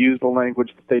reasons they used the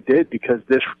language that they did, because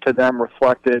this to them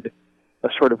reflected a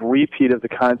sort of repeat of the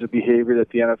kinds of behavior that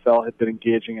the NFL had been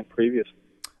engaging in previously.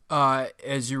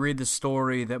 As you read the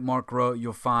story that Mark wrote,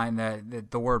 you'll find that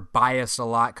the word bias a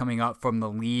lot coming up from the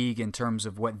league in terms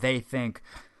of what they think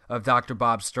of Dr.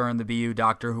 Bob Stern, the BU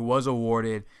doctor who was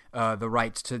awarded the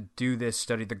rights to do this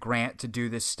study, the grant to do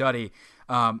this study.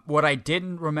 What I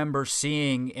didn't remember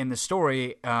seeing in the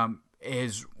story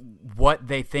is what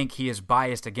they think he is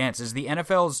biased against. Is the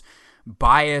NFL's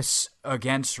bias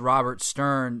against Robert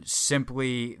Stern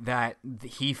simply that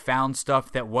he found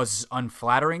stuff that was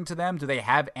unflattering to them? Do they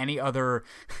have any other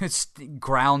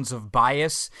grounds of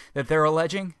bias that they're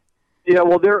alleging? Yeah,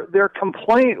 well, their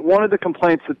complaint, one of the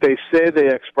complaints that they say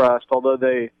they expressed, although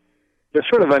they're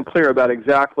sort of unclear about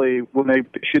exactly when they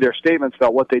issue their statements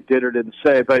about what they did or didn't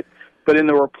say, but in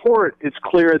the report, it's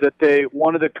clear that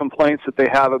one of the complaints that they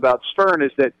have about Stern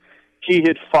is that he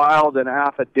had filed an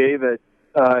affidavit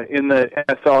in the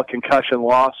NFL concussion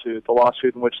lawsuit, the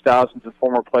lawsuit in which thousands of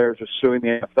former players are suing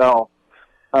the NFL.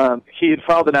 He had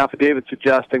filed an affidavit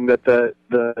suggesting that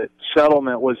the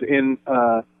settlement was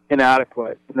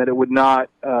inadequate and that it would not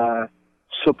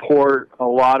support a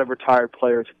lot of retired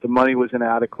players, that the money was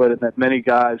inadequate, and that many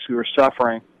guys who were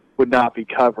suffering would not be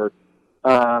covered.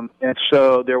 And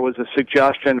so there was a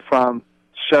suggestion from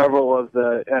several of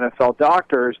the NFL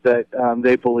doctors that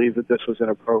they believed that this was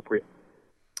inappropriate.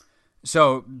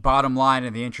 So, bottom line,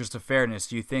 in the interest of fairness,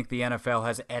 do you think the NFL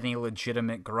has any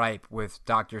legitimate gripe with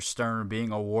Dr. Stern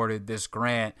being awarded this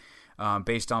grant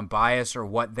based on bias or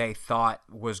what they thought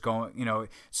was going,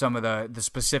 some of the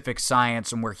specific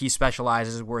science and where he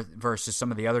specializes versus some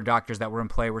of the other doctors that were in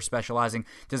play were specializing?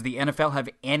 Does the NFL have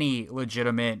any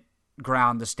legitimate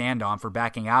ground to stand on for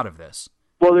backing out of this?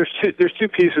 Well, there's two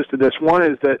pieces to this. One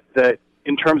is that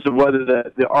in terms of whether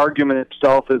the argument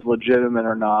itself is legitimate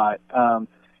or not,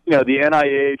 the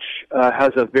NIH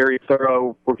has a very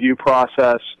thorough review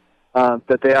process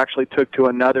that they actually took to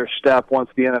another step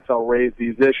once the NFL raised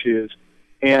these issues,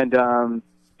 and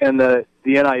the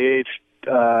NIH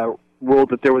ruled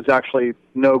that there was actually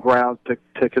no grounds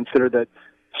to consider that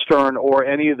Stern or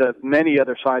any of the many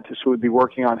other scientists who would be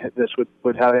working on this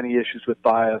would have any issues with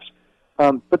bias.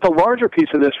 But the larger piece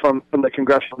of this from the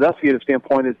congressional investigative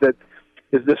standpoint is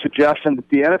the suggestion that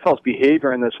the NFL's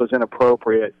behavior in this was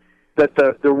inappropriate, that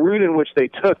the route in which they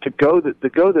took to go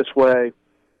this way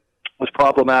was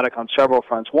problematic on several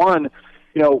fronts. One,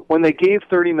 when they gave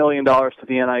 $30 million to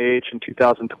the NIH in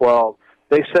 2012,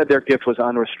 they said their gift was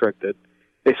unrestricted.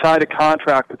 They signed a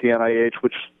contract with the NIH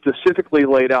which specifically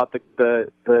laid out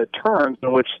the terms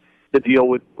in which the deal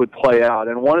would play out.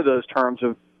 And one of those terms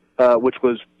which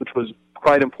was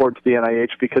quite important to the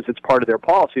NIH because it's part of their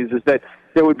policies, is that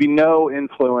there would be no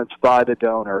influence by the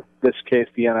donor, in this case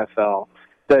the NFL,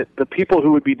 that the people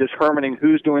who would be determining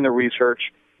who's doing the research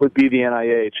would be the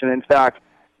NIH. And in fact,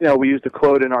 we used a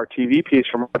quote in our TV piece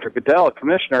from Roger Goodell, a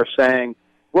commissioner, saying,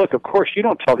 look, of course you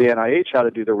don't tell the NIH how to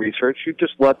do the research, you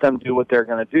just let them do what they're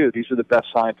going to do. These are the best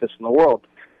scientists in the world.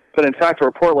 But in fact, the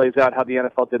report lays out how the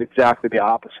NFL did exactly the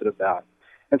opposite of that.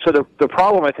 And so the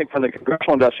problem, I think, from the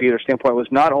congressional investigator standpoint was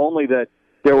not only that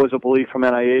there was a belief from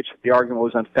NIH that the argument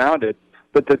was unfounded,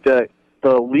 but that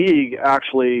the league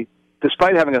actually,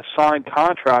 despite having a signed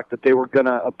contract that they were going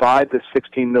to abide this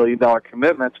 $16 million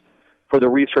commitment for the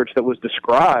research that was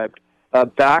described,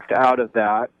 backed out of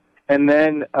that, and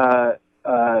then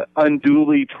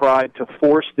unduly tried to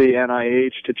force the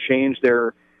NIH to change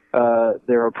their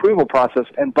approval process.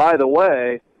 And by the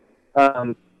way,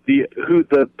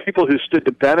 the people who stood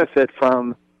to benefit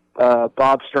from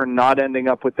Bob Stern not ending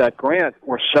up with that grant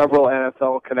were several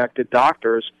NFL-connected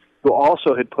doctors who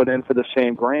also had put in for the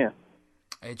same grant.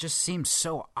 It just seems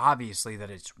so obviously that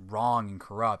it's wrong and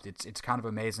corrupt. It's kind of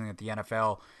amazing that the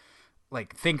NFL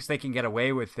thinks they can get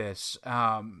away with this.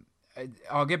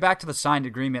 I'll get back to the signed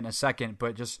agreement in a second,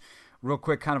 but just real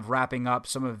quick, kind of wrapping up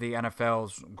some of the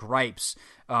NFL's gripes.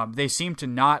 They seem to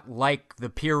not like the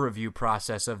peer review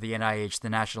process of the NIH, the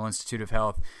National Institute of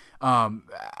Health. I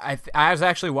was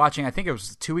actually watching, I think it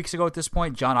was 2 weeks ago at this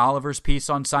point, John Oliver's piece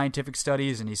on scientific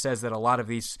studies, and he says that a lot of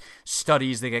these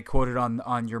studies that get quoted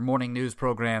on your morning news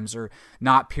programs are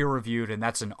not peer-reviewed, and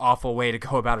that's an awful way to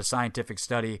go about a scientific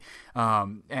study.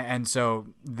 And so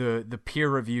the peer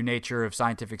review nature of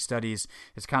scientific studies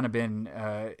has kind of been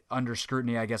under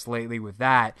scrutiny, I guess, lately with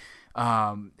that.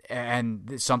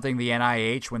 And something the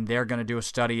NIH, when they're going to do a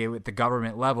study at the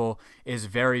government level, is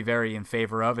very, very in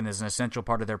favor of and is an essential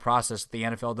part of their process that the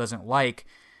NFL doesn't like.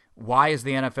 Why is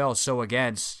the NFL so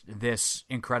against this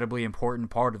incredibly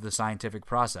important part of the scientific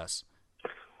process?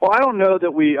 Well, I don't know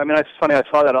that it's funny, I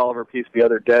saw that Oliver piece the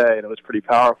other day, and it was pretty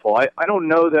powerful. I don't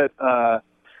know that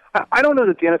I don't know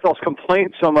that the NFL's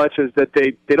complaint so much is that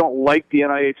they don't like the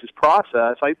NIH's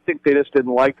process. I think they just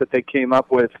didn't like that they came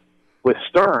up with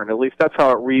Stern. At least that's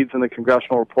how it reads in the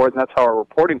congressional report, and that's how our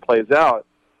reporting plays out.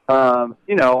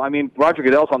 Roger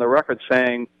Goodell's on the record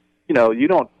saying, you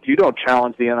don't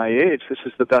challenge the NIH. This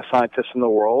is the best scientists in the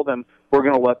world, and we're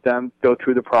going to let them go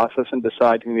through the process and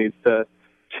decide who needs to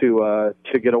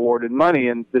get awarded money.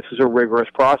 And this is a rigorous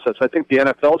process. I think the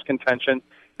NFL's contention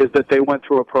is that they went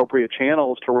through appropriate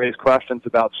channels to raise questions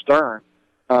about Stern.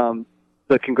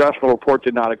 The congressional report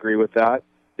did not agree with that.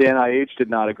 The NIH did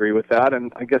not agree with that,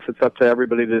 and I guess it's up to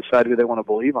everybody to decide who they want to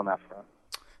believe on that front.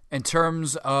 In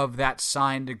terms of that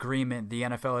signed agreement, the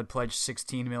NFL had pledged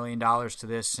 $16 million to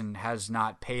this and has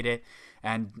not paid it.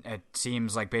 And it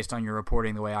seems like, based on your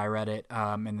reporting, the way I read it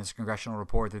in this congressional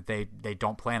report, that they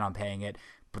don't plan on paying it.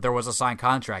 But there was a signed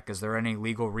contract. Is there any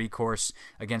legal recourse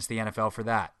against the NFL for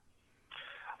that?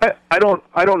 I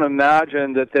don't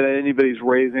imagine that anybody's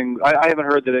raising. I haven't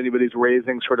heard that anybody's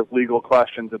raising sort of legal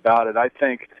questions about it. I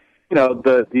think,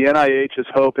 the NIH's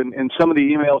hope, and some of the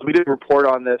emails, we did report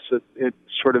on this. It's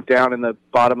sort of down in the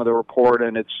bottom of the report,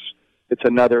 and it's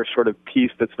another sort of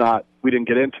piece we didn't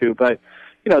get into. But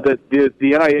the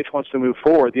NIH wants to move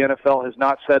forward. The NFL has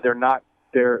not said they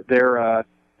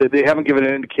haven't given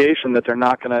an indication that they're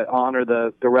not going to honor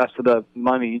the rest of the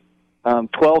money.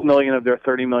 $12 million of their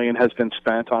 $30 million has been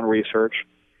spent on research,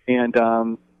 and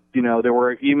there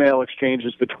were email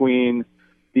exchanges between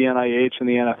the NIH and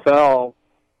the NFL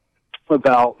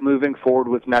about moving forward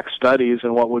with next studies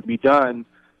and what would be done.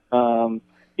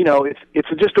 It's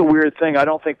just a weird thing. I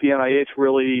don't think the NIH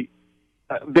really,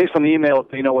 based on the email,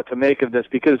 they know what to make of this,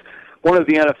 because one of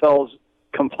the NFL's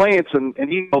complaints and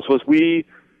emails was, we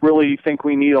really think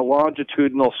we need a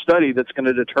longitudinal study that's going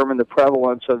to determine the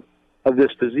prevalence of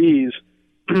this disease.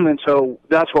 And so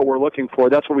that's what we're looking for.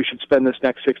 That's what we should spend this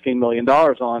next $16 million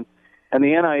on. And the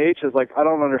NIH is like, I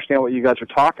don't understand what you guys are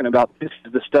talking about. This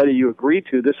is the study you agreed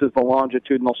to. This is the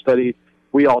longitudinal study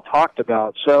we all talked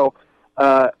about. So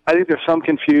I think there's some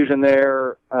confusion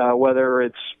there, whether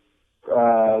it's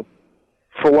for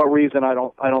what reason, I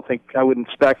don't think, I wouldn't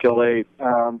speculate.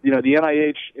 The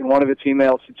NIH in one of its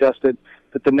emails suggested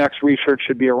that the next research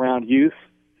should be around youth.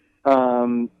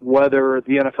 Whether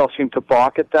the NFL seemed to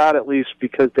balk at that, at least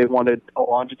because they wanted a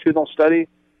longitudinal study.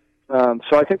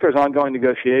 So I think there's ongoing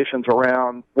negotiations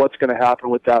around what's going to happen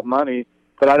with that money,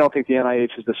 but I don't think the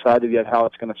NIH has decided yet how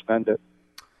it's going to spend it.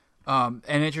 An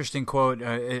interesting quote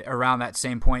around that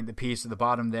same point, the piece at the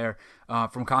bottom there,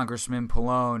 from Congressman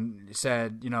Pallone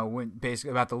said,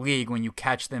 basically about the league, when you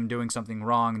catch them doing something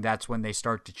wrong, that's when they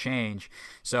start to change.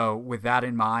 So with that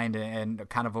in mind, and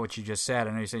kind of what you just said,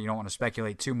 I know you said you don't want to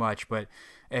speculate too much, but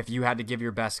if you had to give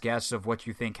your best guess of what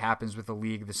you think happens with the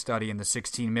league, the study, and the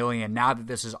 $16 million, now that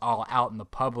this is all out in the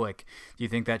public, do you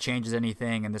think that changes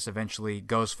anything and this eventually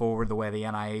goes forward the way the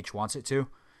NIH wants it to?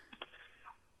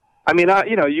 I mean,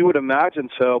 you would imagine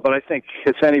so, but I think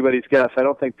it's anybody's guess. I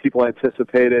don't think people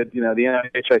anticipated, the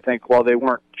NIH, I think, while they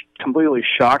weren't completely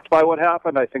shocked by what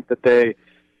happened, I think that they,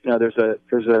 there's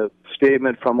a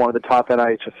statement from one of the top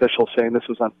NIH officials saying this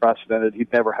was unprecedented.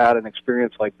 He'd never had an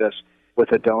experience like this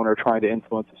with a donor trying to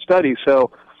influence a study.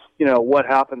 So, what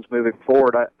happens moving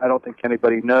forward, I don't think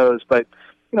anybody knows. But,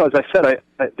 as I said,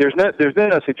 there's been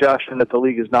no suggestion that the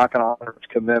league is not going to honor its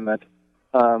commitment.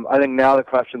 I think now the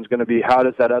question is going to be, how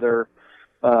does that other,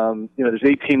 there's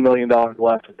 $18 million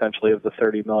left essentially of the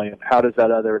 $30 million. How does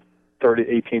that other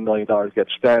 $18 million get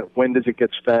spent? When does it get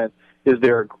spent? Is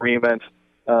there agreement?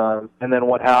 And then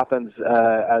what happens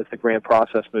as the grant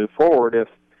process moves forward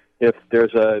if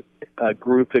there's a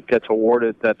group that gets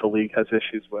awarded that the league has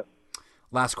issues with?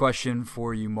 Last question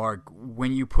for you, Mark.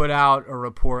 When you put out a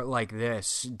report like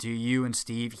this, do you and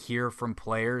Steve hear from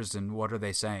players, and what are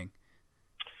they saying?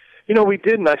 We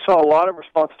didn't. I saw a lot of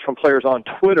responses from players on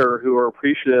Twitter who are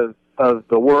appreciative of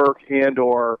the work and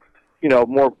or,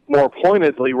 more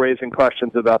pointedly raising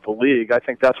questions about the league. I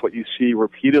think that's what you see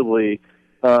repeatedly.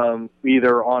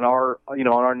 Either on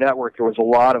our network, there was a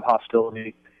lot of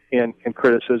hostility and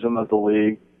criticism of the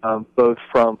league, both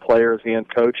from players and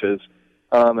coaches,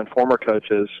 and former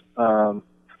coaches.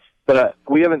 But I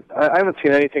haven't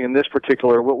seen anything in this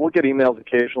particular. We'll get emails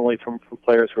occasionally from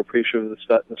players who are appreciative of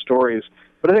the stories.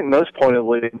 But I think most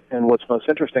pointedly, and what's most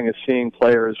interesting, is seeing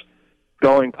players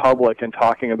going public and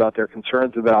talking about their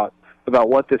concerns about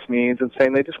what this means and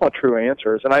saying they just want true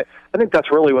answers. And I think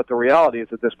that's really what the reality is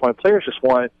at this point. Players just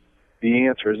want the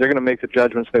answers. They're going to make the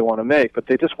judgments they want to make, but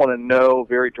they just want to know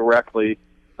very directly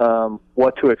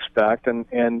what to expect.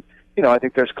 And I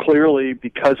think there's clearly,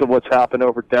 because of what's happened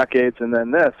over decades and then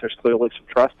there's clearly some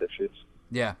trust issues.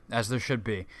 Yeah, as there should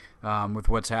be with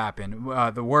what's happened.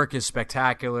 The work is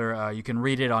spectacular. You can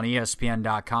read it on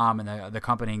ESPN.com, and the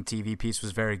accompanying TV piece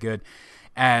was very good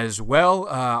as well.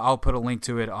 I'll put a link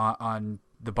to it on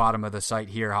the bottom of the site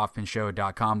here,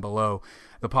 HoffmanShow.com, below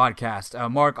the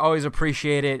podcast. Mark, always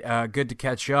appreciate it. Good to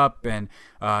catch up, and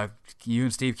you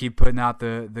and Steve keep putting out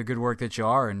the good work that you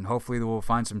are, and hopefully we'll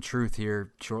find some truth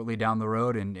here shortly down the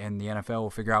road, and the NFL will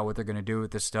figure out what they're going to do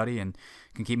with this study and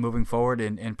can keep moving forward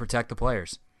and protect the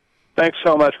players. Thanks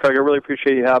so much, Craig. I really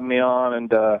appreciate you having me on,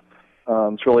 and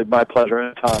it's really my pleasure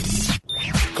anytime.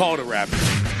 Call it a wrap.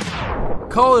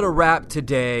 Call it a wrap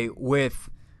today with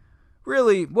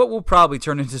really what will probably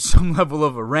turn into some level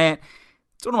of a rant.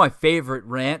 It's one of my favorite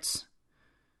rants,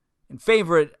 and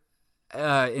favorite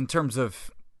in terms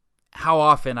of how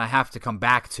often I have to come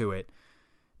back to it.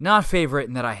 Not favorite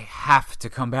in that I have to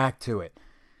come back to it.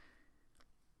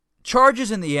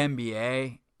 Charges in the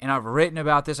NBA, and I've written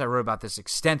about this. I wrote about this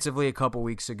extensively a couple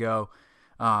weeks ago.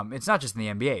 It's not just in the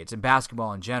NBA. It's in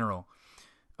basketball in general.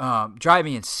 Drive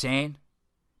me insane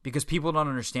because people don't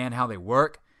understand how they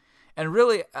work. And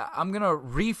really, I'm going to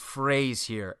rephrase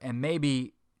here, and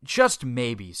maybe, just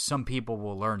maybe, some people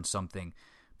will learn something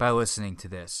by listening to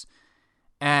this.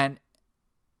 And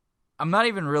I'm not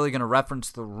even really going to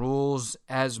reference the rules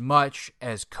as much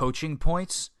as coaching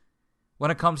points when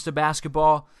it comes to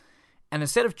basketball. And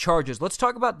instead of charges, let's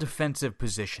talk about defensive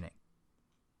positioning,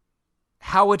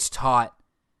 how it's taught,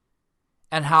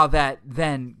 and how that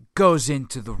then goes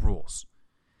into the rules.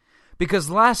 Because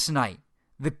last night,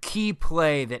 the key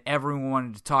play that everyone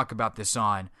wanted to talk about this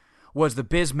on was the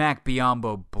Bismack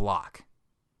Biyombo block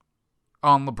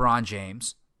on LeBron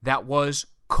James that was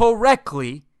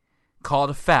correctly called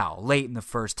a foul late in the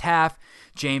first half.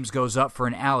 James goes up for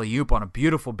an alley-oop on a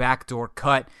beautiful backdoor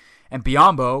cut, and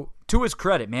Biyombo, to his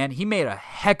credit, man, he made a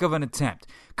heck of an attempt.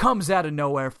 Comes out of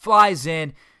nowhere, flies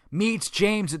in, meets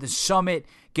James at the summit,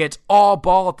 gets all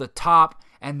ball at the top,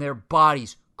 and their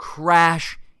bodies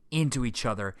crash into each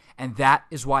other, and that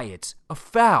is why it's a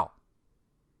foul.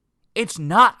 It's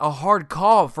not a hard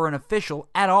call for an official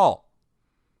at all.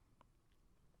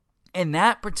 In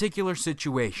that particular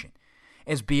situation,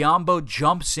 as Biyombo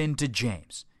jumps into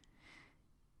James,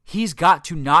 he's got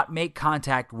to not make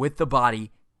contact with the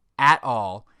body at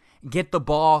all, get the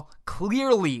ball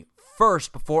clearly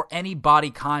first before any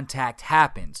body contact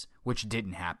happens, which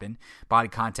didn't happen. Body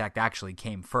contact actually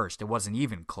came first. It wasn't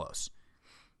even close.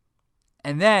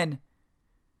 And then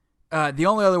the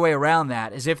only other way around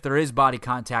that is if there is body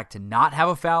contact to not have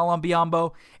a foul on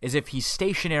Biyombo is if he's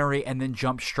stationary and then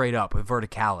jumps straight up with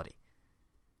verticality.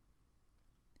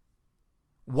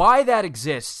 Why that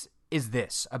exists is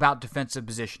this about defensive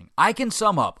positioning. I can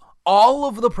sum up all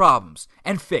of the problems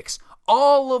and fix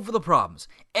all of the problems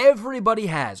everybody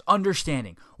has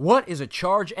understanding what is a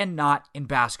charge and not in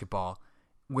basketball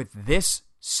with this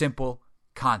simple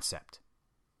concept.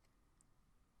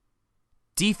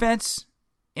 Defense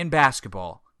in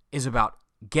basketball is about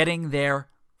getting there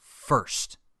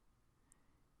first.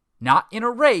 Not in a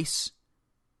race,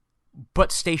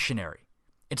 but stationary.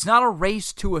 It's not a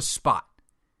race to a spot,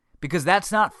 because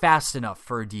that's not fast enough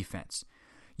for a defense.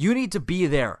 You need to be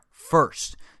there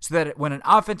first so that when an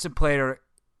offensive player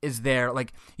is there,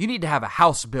 like, you need to have a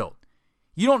house built.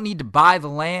 You don't need to buy the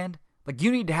land. Like,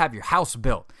 you need to have your house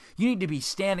built. You need to be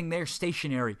standing there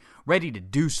stationary, ready to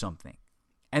do something.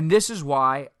 And this is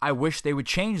why I wish they would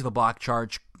change the block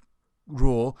charge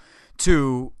rule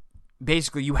to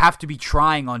basically you have to be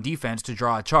trying on defense to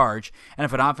draw a charge, and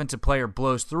if an offensive player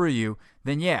blows through you,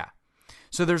 then yeah.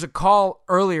 So there's a call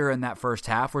earlier in that first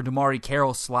half where DeMarre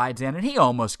Carroll slides in, and he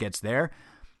almost gets there,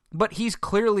 but he's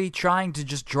clearly trying to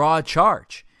just draw a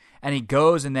charge. And he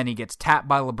goes, and then he gets tapped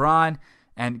by LeBron,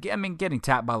 and I mean, getting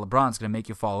tapped by LeBron is going to make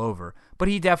you fall over, but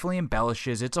he definitely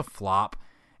embellishes. It's a flop,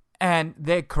 and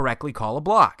they correctly call a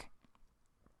block.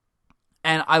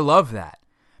 And I love that,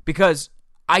 because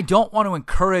I don't want to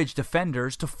encourage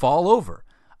defenders to fall over.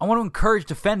 I want to encourage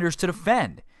defenders to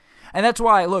defend. And that's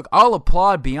why, look, I'll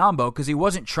applaud Biyombo because he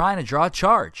wasn't trying to draw a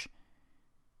charge.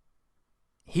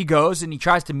 He goes and he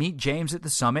tries to meet James at the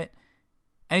summit,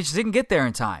 and he just didn't get there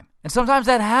in time. And sometimes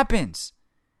that happens.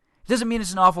 It doesn't mean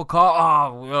it's an awful call.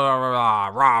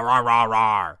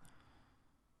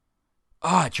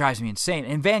 Oh, it drives me insane.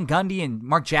 And Van Gundy and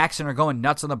Mark Jackson are going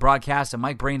nuts on the broadcast, and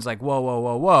Mike Breen's like, whoa, whoa,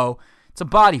 whoa, whoa. It's a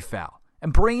body foul.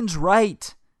 And Breen's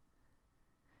right.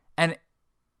 And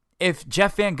if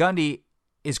Jeff Van Gundy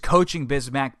is coaching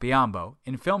Bismack Biyombo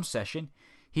in film session,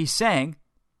 he's saying,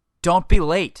 don't be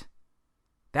late.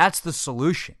 That's the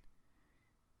solution.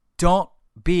 Don't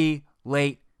be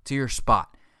late to your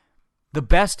spot. The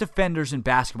best defenders in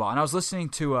basketball, and I was listening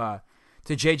to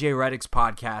JJ Redick's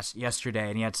podcast yesterday,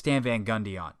 and he had Stan Van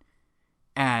Gundy on,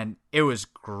 and it was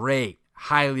great.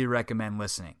 Highly recommend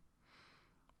listening.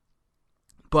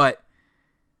 But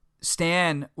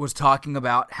Stan was talking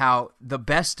about how the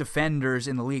best defenders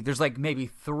in the league, there's like maybe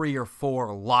 3 or 4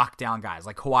 lockdown guys,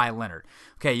 like Kawhi Leonard.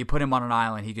 Okay, you put him on an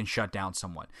island, he can shut down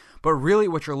someone. But really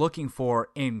what you're looking for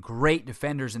in great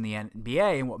defenders in the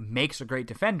NBA, and what makes a great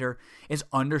defender, is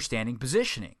understanding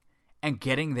positioning and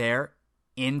getting there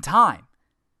in time.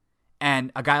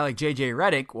 And a guy like J.J.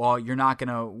 Redick, while you're not going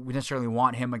to necessarily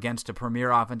want him against a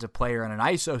premier offensive player in an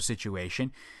ISO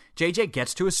situation, J.J.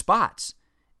 gets to his spots.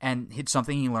 And it's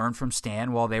something he learned from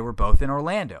Stan while they were both in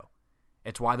Orlando.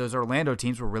 It's why those Orlando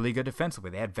teams were really good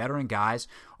defensively. They had veteran guys,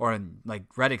 or in like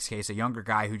Redick's case, a younger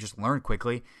guy who just learned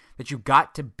quickly that you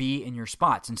got to be in your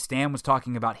spots. And Stan was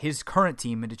talking about his current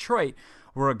team in Detroit,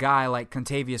 where a guy like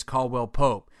Contavious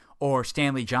Caldwell-Pope or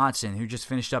Stanley Johnson, who just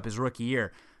finished up his rookie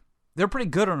year, they're pretty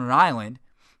good on an island,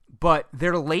 but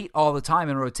they're late all the time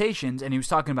in rotations. And he was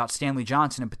talking about Stanley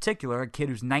Johnson in particular, a kid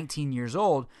who's 19 years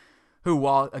old, who,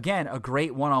 while, again, a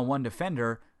great one-on-one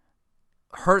defender,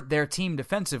 hurt their team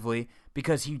defensively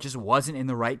because he just wasn't in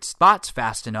the right spots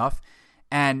fast enough.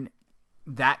 And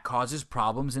that causes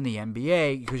problems in the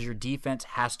NBA because your defense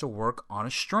has to work on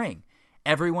a string.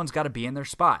 Everyone's got to be in their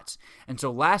spots. And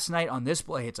so last night on this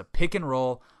play, it's a pick and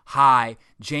roll, high.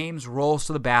 James rolls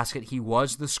to the basket. He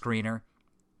was the screener.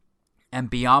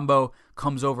 And Biyombo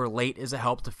comes over late as a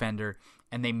help defender,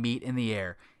 and they meet in the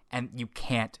air. And you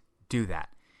can't do that.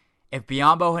 If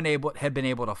Biyombo had been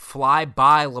able to fly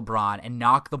by LeBron and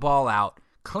knock the ball out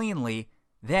cleanly,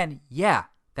 then yeah,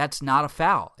 that's not a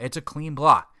foul. It's a clean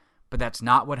block. But that's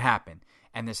not what happened.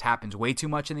 And this happens way too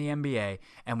much in the NBA.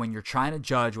 And when you're trying to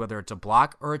judge whether it's a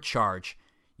block or a charge,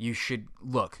 you should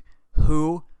look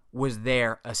who was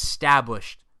there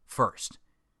established first.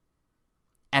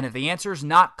 And if the answer is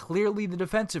not clearly the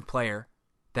defensive player,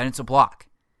 then it's a block.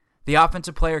 The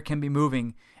offensive player can be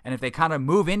moving, and if they kind of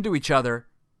move into each other,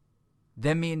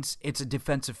 that means it's a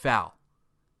defensive foul.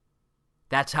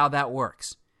 That's how that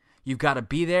works. You've got to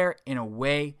be there in a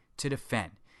way to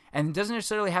defend. And it doesn't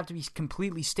necessarily have to be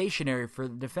completely stationary for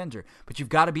the defender, but you've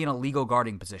got to be in a legal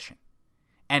guarding position.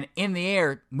 And in the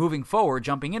air, moving forward,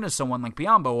 jumping into someone like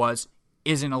Biyombo was,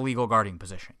 isn't a legal guarding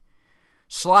position.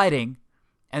 Sliding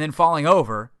and then falling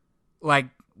over, like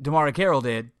DeMar Carroll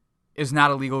did, is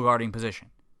not a legal guarding position.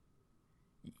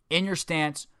 In your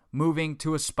stance, moving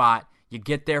to a spot, you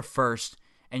get there first,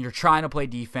 and you're trying to play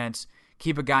defense,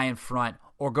 keep a guy in front,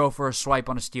 or go for a swipe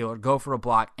on a steal, or go for a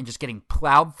block, and just getting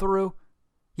plowed through,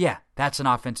 yeah, that's an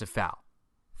offensive foul.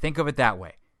 Think of it that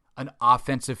way. An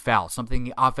offensive foul, something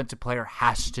the offensive player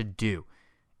has to do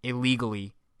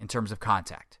illegally in terms of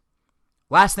contact.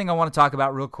 Last thing I want to talk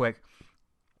about real quick,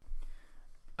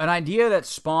 an idea that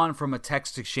spawned from a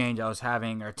text exchange I was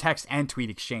having, or text and tweet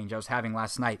exchange I was having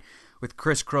last night with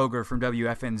Chris Kroger from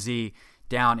WFNZ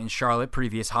down in Charlotte,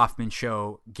 previous Hoffman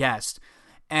Show guest.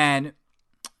 And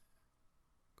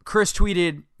Chris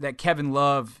tweeted that Kevin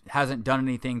Love hasn't done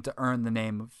anything to earn the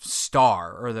name of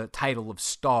star or the title of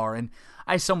star. And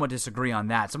I somewhat disagree on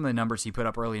that. Some of the numbers he put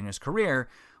up early in his career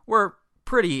were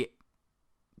pretty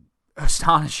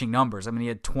astonishing numbers. I mean, he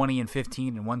had 20 and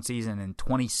 15 in one season and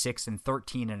 26 and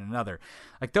 13 in another.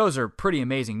 Like, those are pretty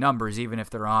amazing numbers, even if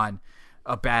they're on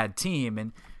a bad team.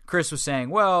 And Chris was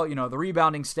saying, well, you know, the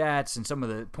rebounding stats and some of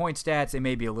the point stats, they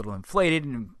may be a little inflated.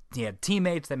 And he had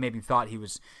teammates that maybe thought he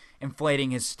was inflating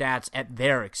his stats at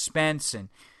their expense, and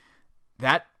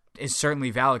that is certainly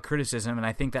valid criticism, and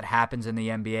I think that happens in the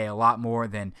NBA a lot more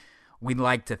than we'd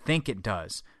like to think it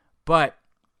does. But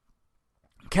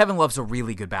Kevin Love's a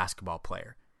really good basketball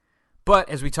player. But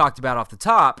as we talked about off the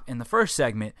top in the first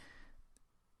segment,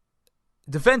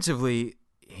 defensively,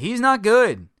 he's not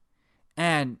good.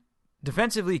 And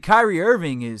defensively, Kyrie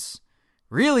Irving is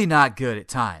really not good at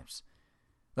times.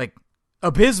 Like,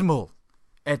 abysmal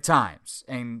at times,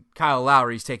 and Kyle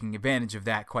Lowry's taking advantage of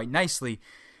that quite nicely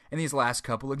in these last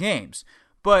couple of games.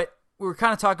 But we were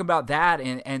kind of talking about that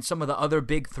and some of the other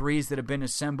big threes that have been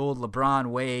assembled, LeBron,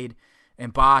 Wade,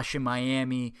 and Bosh in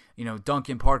Miami, you know,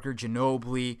 Duncan, Parker,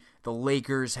 Ginobili. The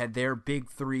Lakers had their big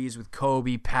threes with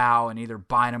Kobe, Powell, and either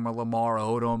Bynum or Lamar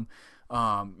Odom.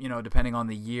 You know, depending on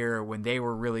the year when they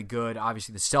were really good.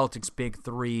 Obviously, the Celtics' big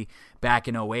three back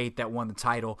in 2008 that won the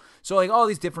title. So, like, all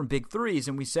these different big threes,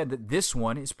 and we said that this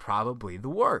one is probably the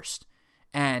worst.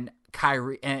 And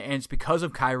Kyrie, and it's because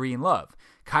of Kyrie and Love.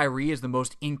 Kyrie is the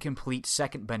most incomplete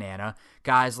second banana.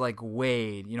 Guys like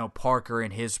Wade, you know, Parker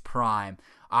in his prime.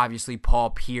 Obviously, Paul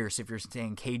Pierce, if you're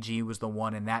saying KG was the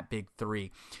one in that big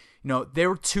three. You know, they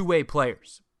were two-way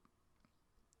players.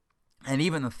 And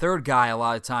even the third guy, a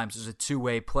lot of times, is a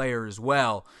two-way player as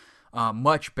well,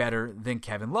 much better than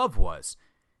Kevin Love was.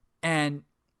 And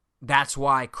that's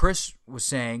why Chris was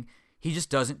saying he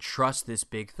just doesn't trust this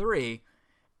big three.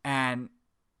 And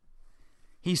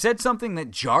he said something that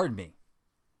jarred me.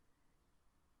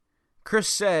 Chris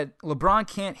said, LeBron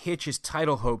can't hitch his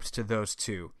title hopes to those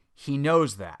two. He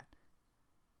knows that.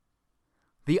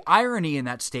 The irony in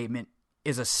that statement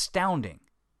is astounding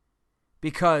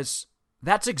because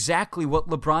That's exactly what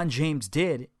LeBron James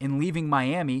did in leaving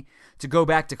Miami to go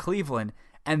back to Cleveland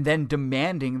and then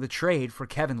demanding the trade for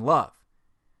Kevin Love.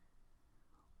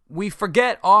 We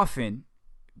forget often,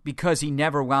 because he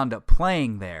never wound up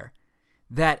playing there,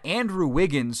 that Andrew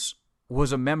Wiggins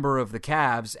was a member of the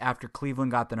Cavs after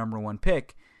Cleveland got the number 1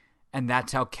 pick, and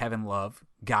that's how Kevin Love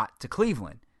got to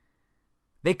Cleveland.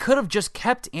 They could have just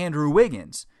kept Andrew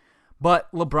Wiggins,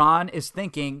 but LeBron is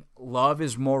thinking Love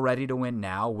is more ready to win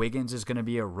now. Wiggins is going to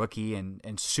be a rookie and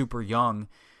super young,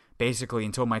 basically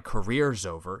until my career's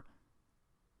over.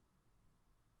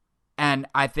 And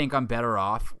I think I'm better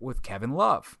off with Kevin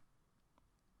Love.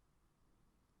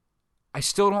 I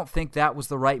still don't think that was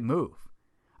the right move.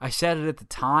 I said it at the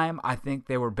time. I think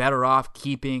they were better off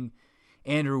keeping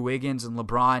Andrew Wiggins and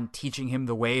LeBron, teaching him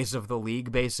the ways of the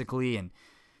league, basically, and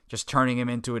just turning him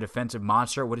into a defensive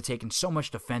monster. It would have taken so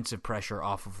much defensive pressure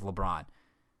off of LeBron.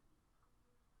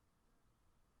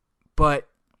 But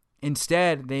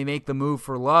instead, they make the move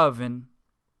for Love, and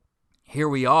here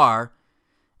we are.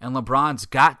 And LeBron's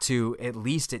got to, at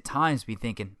least at times, be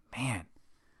thinking, man,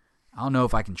 I don't know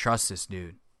if I can trust this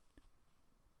dude.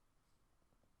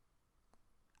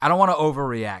 I don't want to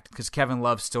overreact because Kevin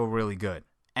Love's still really good.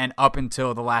 And up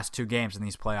until the last 2 games in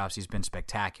these playoffs, he's been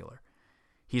spectacular.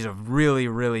 He's a really,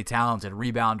 really talented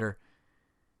rebounder,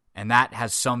 and that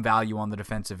has some value on the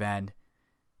defensive end.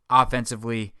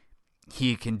 Offensively,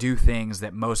 he can do things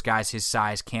that most guys his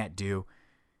size can't do.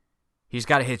 He's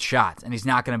got to hit shots, and he's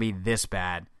not going to be this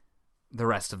bad the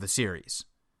rest of the series.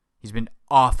 He's been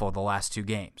awful the last 2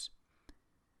 games.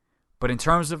 But in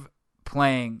terms of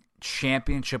playing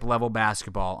championship-level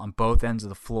basketball on both ends of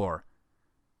the floor,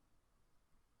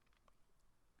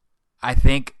 I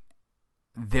think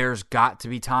there's got to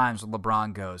be times when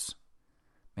LeBron goes,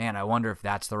 man, I wonder if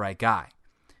that's the right guy.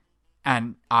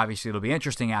 And obviously it'll be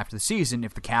interesting after the season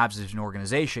if the Cavs as an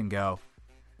organization go,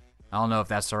 I don't know if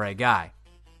that's the right guy.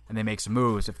 And they make some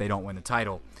moves if they don't win the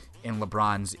title in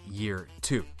LeBron's year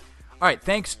 2. All right,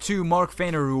 thanks to Mark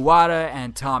Fainaru-Wada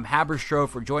and Tom Haberstroh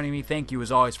for joining me. Thank you,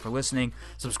 as always, for listening.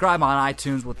 Subscribe on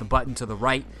iTunes with the button to the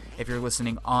right if you're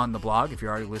listening on the blog. If you're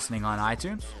already listening on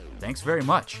iTunes, thanks very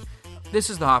much.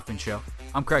 This is The Hoffman Show.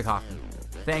 I'm Craig Hoffman.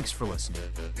 Thanks for listening.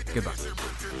 Goodbye.